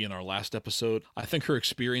earlier, maybe in our last episode, I think her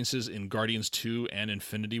experiences in Guardians 2 and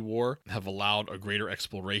Infinity War have allowed a greater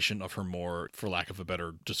exploration of her more, for lack of a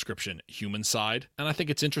better description, human side. And I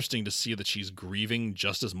think it's interesting to see that she's grieving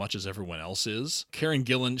just as much as everyone else is. Karen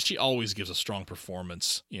Gillan, she always gives a strong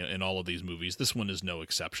performance, in all of these movies. This one is no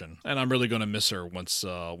exception. And I'm really going to miss her once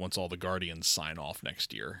all the Guardians sign off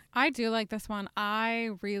next year. I do like this one. I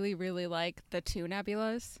really, really like the two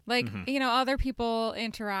Nebulas. Other people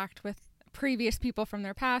interact with previous people from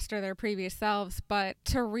their past or their previous selves, but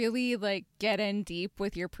to really get in deep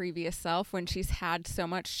with your previous self when she's had so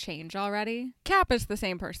much change already. Cap is the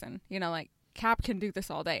same person. Cap can do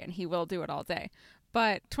this all day, and he will do it all day.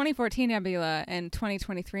 But 2014 Nebula and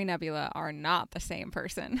 2023 Nebula are not the same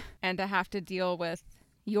person. And to have to deal with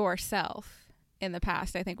yourself in the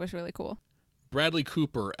past, I think was really cool. Bradley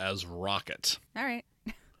Cooper as Rocket. All right.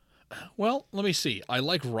 Well, let me see. I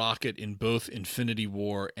like Rocket in both Infinity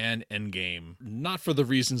War and Endgame, not for the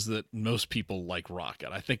reasons that most people like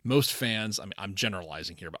Rocket. I think most fans, I mean, I'm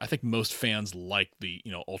generalizing here, but I think most fans like the,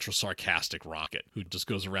 ultra sarcastic Rocket who just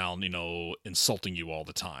goes around, insulting you all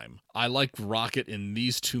the time. I like Rocket in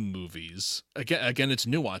these two movies. Again, it's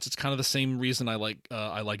nuance. It's kind of the same reason I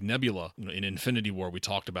like Nebula. In Infinity War, we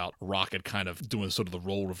talked about Rocket kind of doing sort of the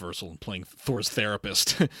role reversal and playing Thor's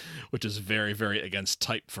therapist, which is very, very against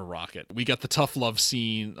type for Rocket. We got the tough love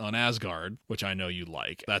scene on Asgard, which I know you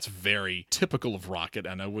like. That's very typical of Rocket,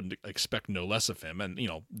 and I wouldn't expect no less of him. And,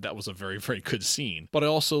 that was a very, very good scene. But I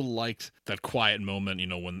also liked that quiet moment,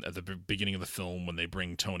 when at the beginning of the film when they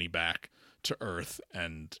bring Tony back to Earth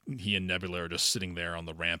and he and Nebula are just sitting there on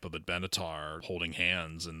the ramp of the Benatar holding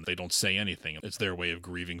hands and they don't say anything. It's their way of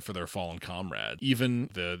grieving for their fallen comrade. Even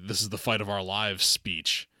the "this is the fight of our lives"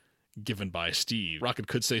 speech given by Steve. Rocket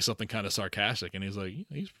could say something kind of sarcastic, and he's like,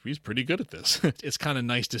 he's pretty good at this. It's kind of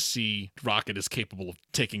nice to see Rocket is capable of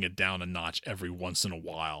taking it down a notch every once in a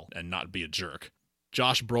while and not be a jerk.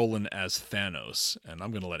 Josh Brolin as Thanos, and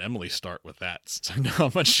I'm going to let Emily start with that since I know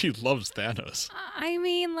how much she loves Thanos. I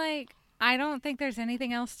mean, I don't think there's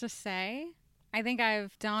anything else to say. I think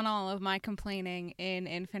I've done all of my complaining in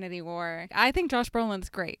Infinity War. I think Josh Brolin's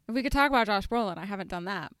great. If we could talk about Josh Brolin, I haven't done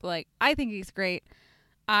that, but I think he's great.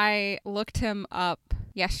 I looked him up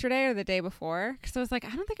yesterday or the day before because I was like,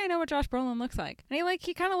 I don't think I know what Josh Brolin looks like. And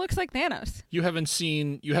he kind of looks like Thanos. You haven't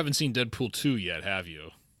seen Deadpool 2 yet, have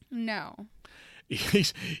you? No.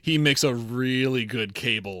 He makes a really good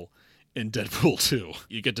Cable in Deadpool 2.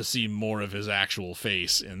 You get to see more of his actual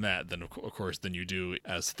face in that than you do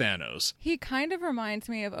as Thanos. He kind of reminds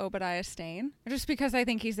me of Obadiah Stane, just because I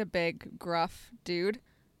think he's a big, gruff dude.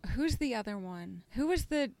 Who's the other one? Who was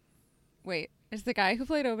the... Wait, is the guy who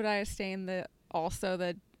played Obadiah Stane also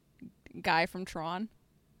the guy from Tron?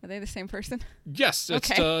 Are they the same person? Yes, it's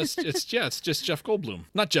it's just Jeff Goldblum.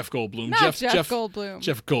 Not Jeff Goldblum. Not Jeff Goldblum.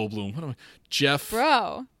 Jeff Goldblum. What am I? Jeff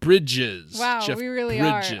Bro. Bridges. Wow, Jeff we really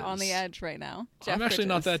Bridges. are on the edge right now. Jeff I'm actually Bridges.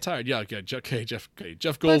 not that tired. Yeah, okay, Jeff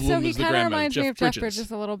Goldblum but so is the grandmother. He kind of reminds me of Bridges. Jeff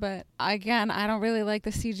Bridges a little bit. Again, I don't really like the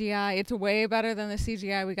CGI. It's way better than the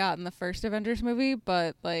CGI we got in the first Avengers movie,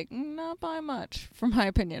 but not by much, from my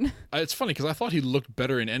opinion. It's funny because I thought he looked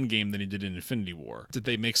better in Endgame than he did in Infinity War. Did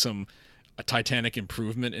they make a Titanic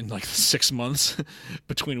improvement in 6 months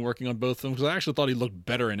between working on both of them? Because I actually thought he looked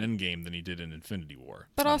better in Endgame than he did in Infinity War.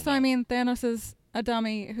 But also, I mean, Thanos is a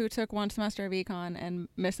dummy who took one semester of econ and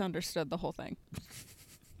misunderstood the whole thing.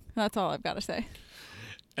 That's all I've got to say.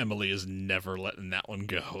 Emily is never letting that one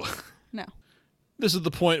go. No. This is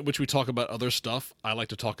the point at which we talk about other stuff. I like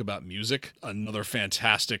to talk about music. Another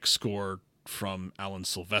fantastic score from Alan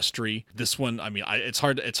Silvestri. This one, I mean, it's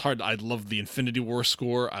hard. I love the Infinity War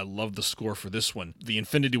score. I love the score for this one. The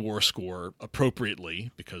Infinity War score, appropriately,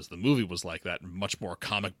 because the movie was like that, much more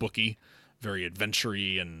comic booky, very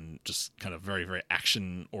adventure-y and just kind of very, very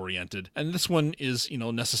action-oriented. And this one is,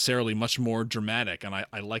 necessarily much more dramatic. And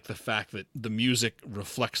I like the fact that the music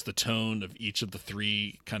reflects the tone of each of the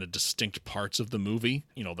three kind of distinct parts of the movie.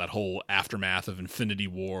 That whole aftermath of Infinity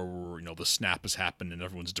War where, the snap has happened and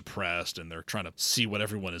everyone's depressed and they're trying to see what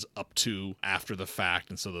everyone is up to after the fact.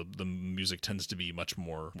 And so the music tends to be much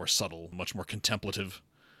more subtle, much more contemplative.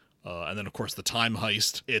 And then, of course, the time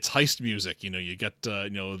heist. It's heist music. You get,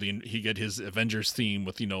 he get his Avengers theme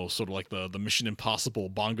with, sort of like the Mission Impossible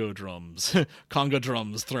bongo drums, conga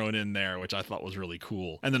drums thrown in there, which I thought was really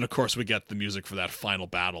cool. And then, of course, we get the music for that final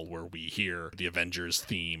battle where we hear the Avengers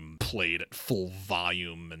theme played at full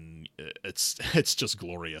volume, and it's just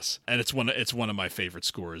glorious. And it's one of my favorite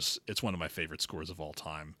scores. It's one of my favorite scores of all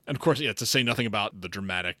time. And of course, to say nothing about the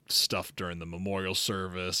dramatic stuff during the memorial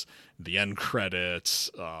service, the end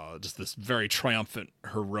credits, just this very triumphant,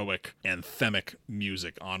 heroic, anthemic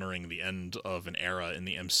music honoring the end of an era in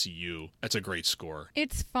the MCU. It's a great score.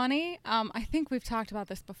 It's funny. I think we've talked about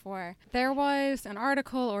this before. There was an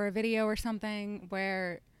article or a video or something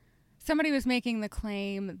where somebody was making the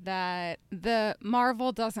claim that the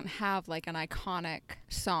Marvel doesn't have an iconic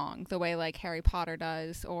song the way Harry Potter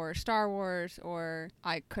does or Star Wars, or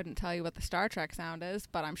I couldn't tell you what the Star Trek sound is,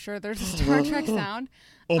 but I'm sure there's a Star Trek sound.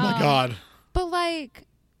 Oh my God. But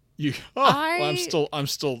I'm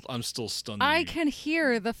still stunned. I can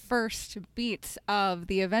hear the first beats of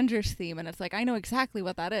the Avengers theme, and it's I know exactly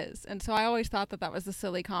what that is. And so I always thought that was a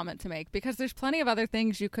silly comment to make, because there's plenty of other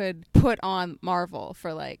things you could put on Marvel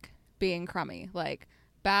for being crummy,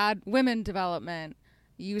 bad women development,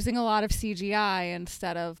 using a lot of CGI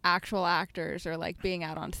instead of actual actors, or being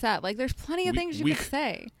out on set. There's plenty of things you could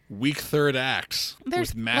say. Weak third acts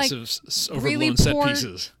with massive overblown really set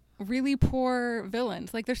pieces. really poor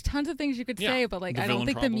villains. Like, there's tons of things you could say, but like, the I don't villain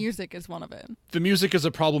think problem. the music is one of it. The music is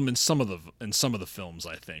a problem in some of the films,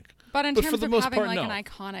 I think. But in for terms the of most having part, like no. an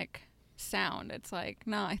iconic sound, it's like,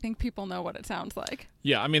 no, I think people know what it sounds like.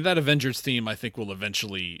 Yeah, I mean that Avengers theme I think will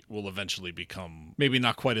eventually become maybe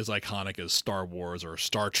not quite as iconic as Star Wars or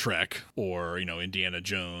Star Trek or, Indiana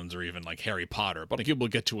Jones or even like Harry Potter, but I think it will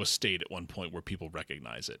get to a state at one point where people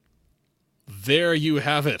recognize it. There you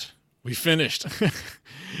have it. We finished.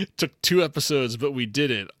 Took 2 episodes, but we did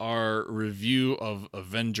it. Our review of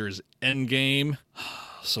Avengers Endgame.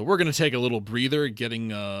 So we're going to take a little breather, getting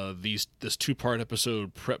this 2-part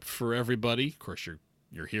episode prepped for everybody. Of course,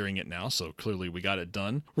 you're hearing it now, so clearly we got it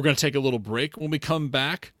done. We're going to take a little break. When we come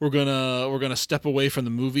back, we're gonna step away from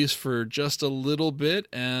the movies for just a little bit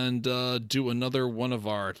and do another one of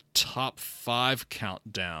our top 5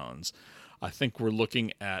 countdowns. I think we're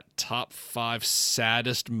looking at top 5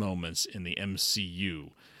 saddest moments in the MCU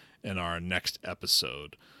in our next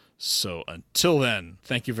episode. So until then,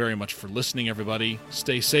 thank you very much for listening, everybody.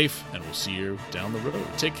 Stay safe, and we'll see you down the road.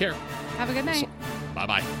 Take care. Have a good night.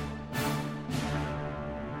 Bye-bye.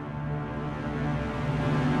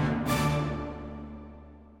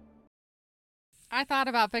 I thought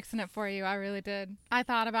about fixing it for you. I really did. I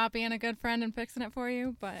thought about being a good friend and fixing it for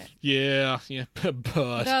you, but Yeah, but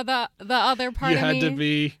the other part you of had me, to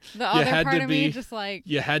be. the you other had part to of be. me, just like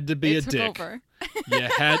You had to be it a took dick. over.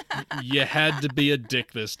 You had to be a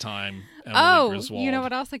dick this time. Emily Oh, Griswold. you know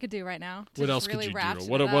what else I could do right now? What Just else really could you ratchet do?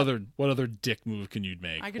 What it up. other dick move can you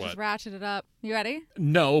make? I could What? just ratchet it up. You ready?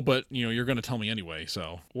 No, but you're going to tell me anyway.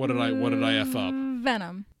 So what did I f up?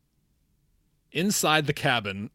 Venom. Inside the cabin,